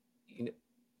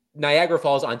Niagara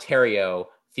Falls, Ontario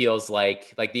feels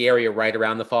like the area right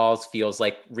around the falls feels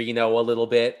like Reno a little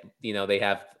bit. They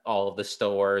have all of the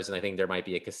stores, and I think there might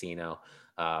be a casino.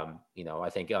 I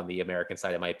think on the American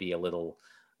side, it might be a little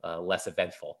less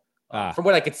eventful. From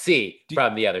what I could see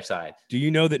from the other side. Do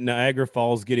you know that Niagara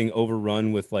Falls getting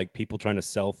overrun with like people trying to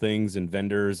sell things and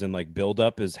vendors and like build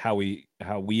up is how we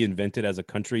invented as a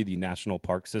country the national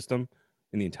park system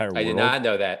in the entire world? I did not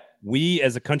know that. We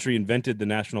as a country invented the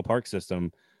national park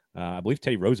system. I believe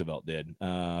Teddy Roosevelt did.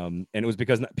 And it was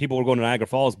because people were going to Niagara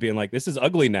Falls being like, this is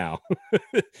ugly now.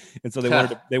 And so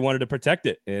they wanted to protect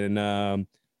it. And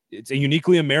it's a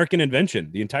uniquely American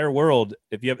invention. The entire world,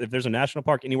 if there's a national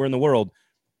park anywhere in the world,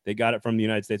 they got it from the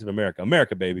United States of America.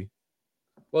 America, baby.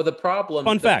 Well, the problem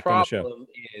on the show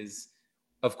is,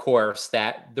 of course,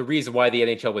 that the reason why the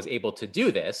NHL was able to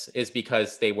do this is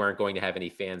because they weren't going to have any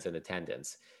fans in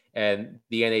attendance. And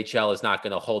the NHL is not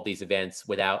going to hold these events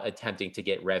without attempting to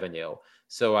get revenue.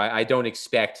 So I don't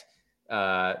expect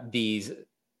these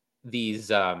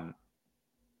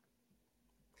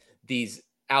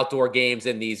outdoor games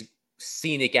and these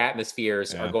scenic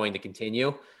atmospheres are going to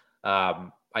continue.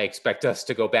 I expect us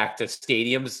to go back to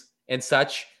stadiums and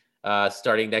such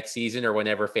starting next season or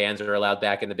whenever fans are allowed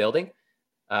back in the building.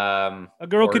 A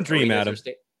girl can dream, Adam.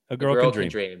 A girl can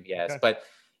dream, yes. Okay. But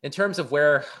in terms of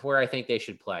where I think they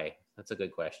should play, that's a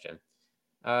good question.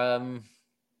 I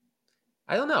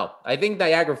don't know. I think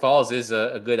Niagara Falls is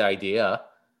a good idea.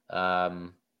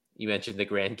 You mentioned the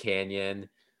Grand Canyon.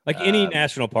 Like any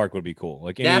national park would be cool.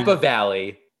 Like Napa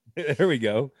Valley. There we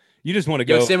go. You just want to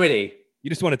go. Yosemite. You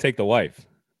just want to take the wife.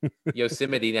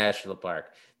 Yosemite National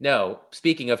Park. No,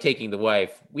 speaking of taking the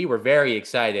wife, we were very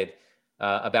excited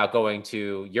about going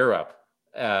to Europe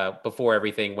before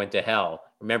everything went to hell.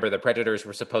 Remember, the Predators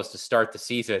were supposed to start the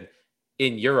season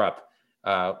in Europe,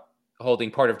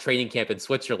 holding part of training camp in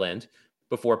Switzerland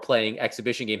before playing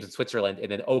exhibition games in Switzerland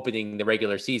and then opening the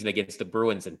regular season against the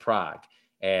Bruins in Prague.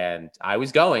 And I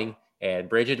was going, and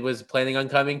Bridget was planning on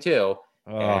coming too.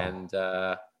 Oh. And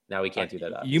now we can't do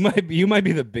that. Obviously. You might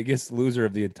be the biggest loser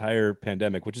of the entire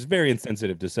pandemic, which is very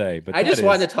insensitive to say. But I just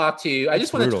wanted to talk to you. I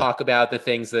just want to talk about the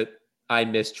things that I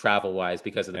missed travel-wise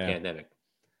because of the pandemic.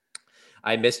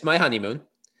 I missed my honeymoon,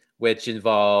 which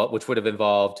would have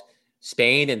involved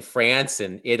Spain and France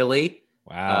and Italy.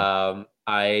 Wow.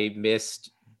 I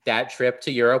missed that trip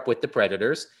to Europe with the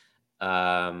Predators.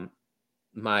 My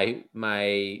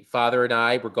father and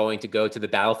I were going to go to the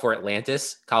Battle for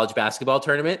Atlantis college basketball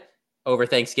tournament over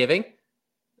Thanksgiving.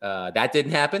 That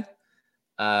didn't happen.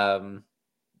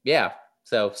 Yeah.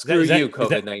 So screw you,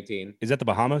 COVID-19. Is that the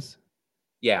Bahamas?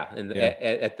 Yeah,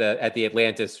 at the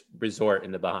Atlantis resort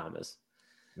in the Bahamas.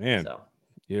 Man, so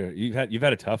you've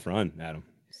had a tough run, Adam.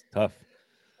 It's tough.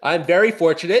 I'm very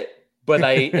fortunate, but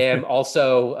I am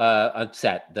also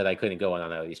upset that I couldn't go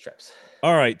on all these trips.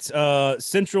 All right,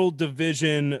 Central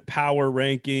Division power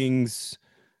rankings.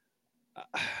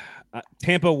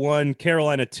 Tampa 1,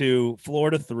 Carolina 2,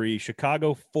 Florida 3,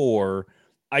 Chicago 4.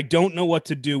 I don't know what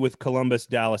to do with Columbus,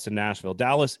 Dallas, and Nashville.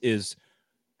 Dallas is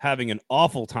having an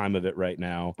awful time of it right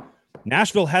now.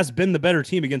 Nashville has been the better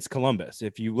team against Columbus.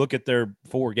 If you look at their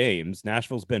 4 games,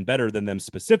 Nashville's been better than them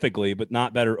specifically, but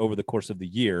not better over the course of the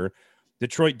year.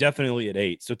 Detroit definitely at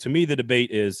 8. So to me, the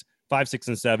debate is 5, 6,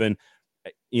 and 7.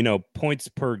 Points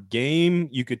per game.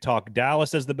 You could talk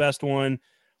Dallas as the best one.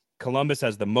 Columbus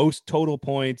has the most total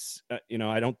points.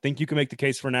 I don't think you can make the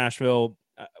case for Nashville.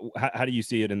 How do you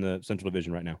see it in the Central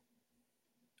Division right now?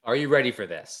 Are you ready for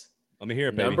this? Let me hear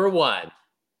it, baby. Number 1,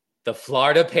 the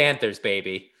Florida Panthers,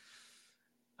 baby.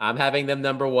 I'm having them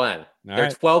number 1. They're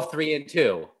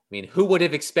 12-3-2. I mean, who would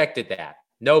have expected that?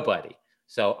 Nobody.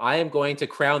 So I am going to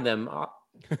crown them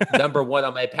number 1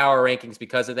 on my power rankings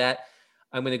because of that.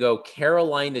 I'm going to go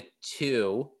Carolina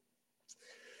 2,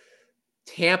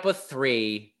 Tampa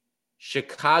 3,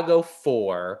 Chicago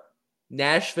 4,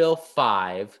 Nashville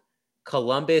 5,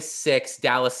 Columbus 6,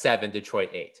 Dallas 7,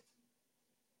 Detroit 8.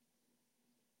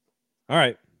 All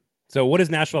right. So what does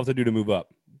Nashville have to do to move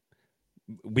up?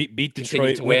 Beat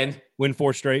Detroit, win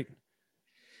 4 straight,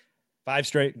 5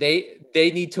 straight. They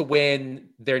need to win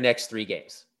their next 3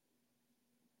 games.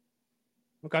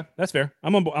 Okay, that's fair.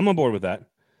 I'm on board with that.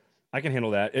 I can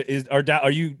handle that.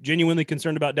 Are you genuinely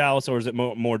concerned about Dallas, or is it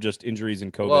more just injuries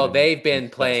and COVID? Well, they've been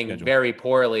playing very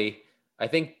poorly. I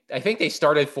think they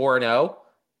started 4-0,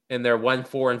 and they're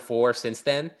 1-4-4 since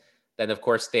then. Then, of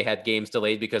course, they had games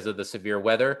delayed because of the severe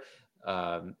weather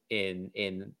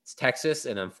in Texas,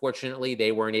 and unfortunately,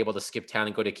 they weren't able to skip town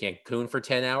and go to Cancun for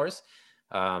 10 hours,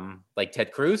 like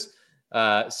Ted Cruz.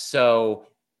 So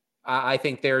I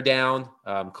think they're down.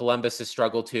 Columbus has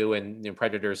struggled too, and the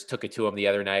Predators took it to them the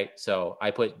other night. So I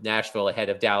put Nashville ahead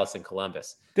of Dallas and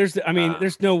Columbus.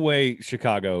 There's no way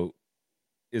Chicago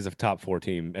is a top 4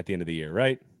 team at the end of the year,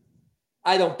 right?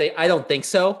 I don't think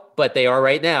so, but they are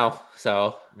right now.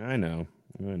 So I know.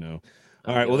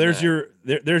 All right. Well, there's your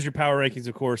power rankings,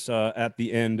 of course, at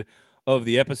the end of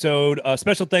the episode.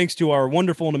 Special thanks to our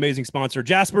wonderful and amazing sponsor,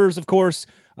 Jasper's, of course,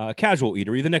 Casual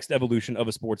Eatery, the next evolution of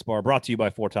a sports bar, brought to you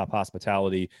by Four Top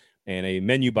Hospitality, and a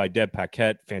menu by Deb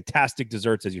Paquette. Fantastic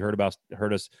desserts, as you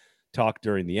heard us talk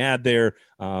during the ad there.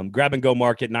 Grab and go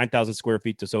market, 9,000 square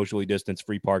feet to socially distance,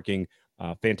 free parking.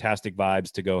 Fantastic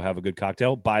vibes to go have a good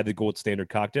cocktail. Buy the Gold Standard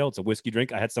cocktail. It's a whiskey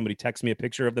drink. I had somebody text me a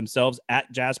picture of themselves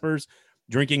at Jasper's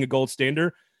drinking a Gold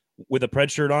Standard with a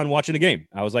Pred shirt on, watching the game.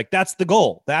 I was like, that's the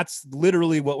goal. That's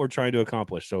literally what we're trying to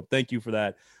accomplish. So thank you for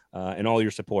that and all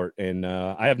your support. And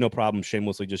I have no problem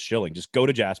shamelessly just shilling. Just go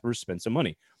to Jasper's, spend some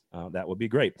money. That would be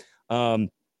great.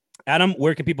 Adam,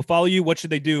 where can people follow you? What should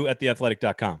they do at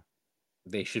theathletic.com?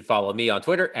 They should follow me on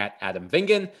Twitter at Adam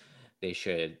Vingan. They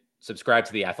should subscribe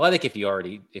to The Athletic if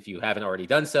you haven't already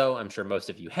done so. I'm sure most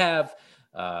of you have.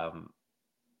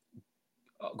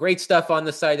 Great stuff on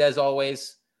the site as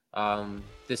always.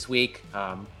 This week,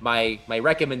 my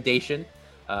recommendation,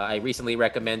 I recently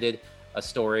recommended a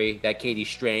story that Katie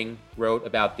Strang wrote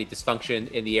about the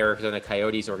dysfunction in the Arizona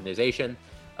Coyotes organization.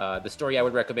 The story I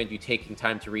would recommend you taking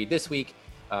time to read this week,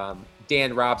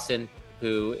 Dan Robson,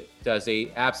 who does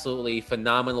a absolutely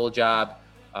phenomenal job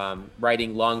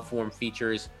writing long-form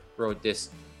features, wrote this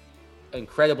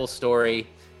incredible story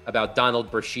about Donald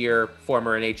Brashear,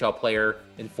 former NHL player,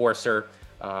 enforcer,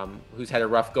 who's had a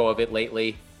rough go of it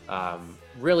lately.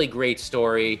 Really great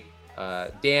story.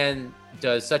 Dan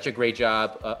does such a great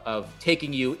job of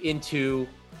taking you into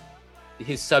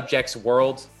his subject's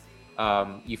world.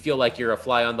 You feel like you're a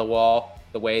fly on the wall,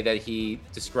 the way that he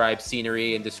describes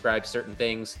scenery and describes certain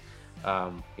things.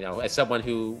 As someone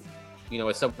who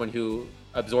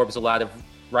absorbs a lot of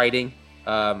writing,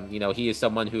 he is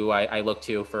someone who I look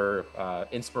to for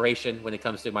inspiration when it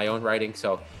comes to my own writing.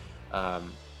 So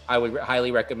I would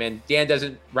highly recommend. Dan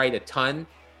doesn't write a ton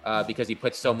because he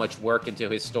puts so much work into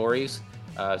his stories.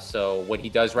 So when he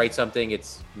does write something,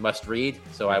 it's must read.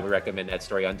 So I would recommend that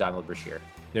story on Donald Brashear.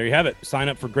 There you have it. Sign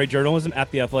up for great journalism at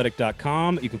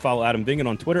theathletic.com. You can follow Adam Vingan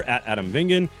on Twitter at Adam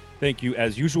Vingan. Thank you,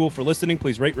 as usual, for listening.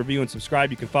 Please rate, review, and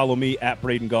subscribe. You can follow me at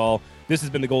Braden Gall. This has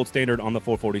been the Gold Standard on the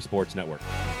 440 Sports Network.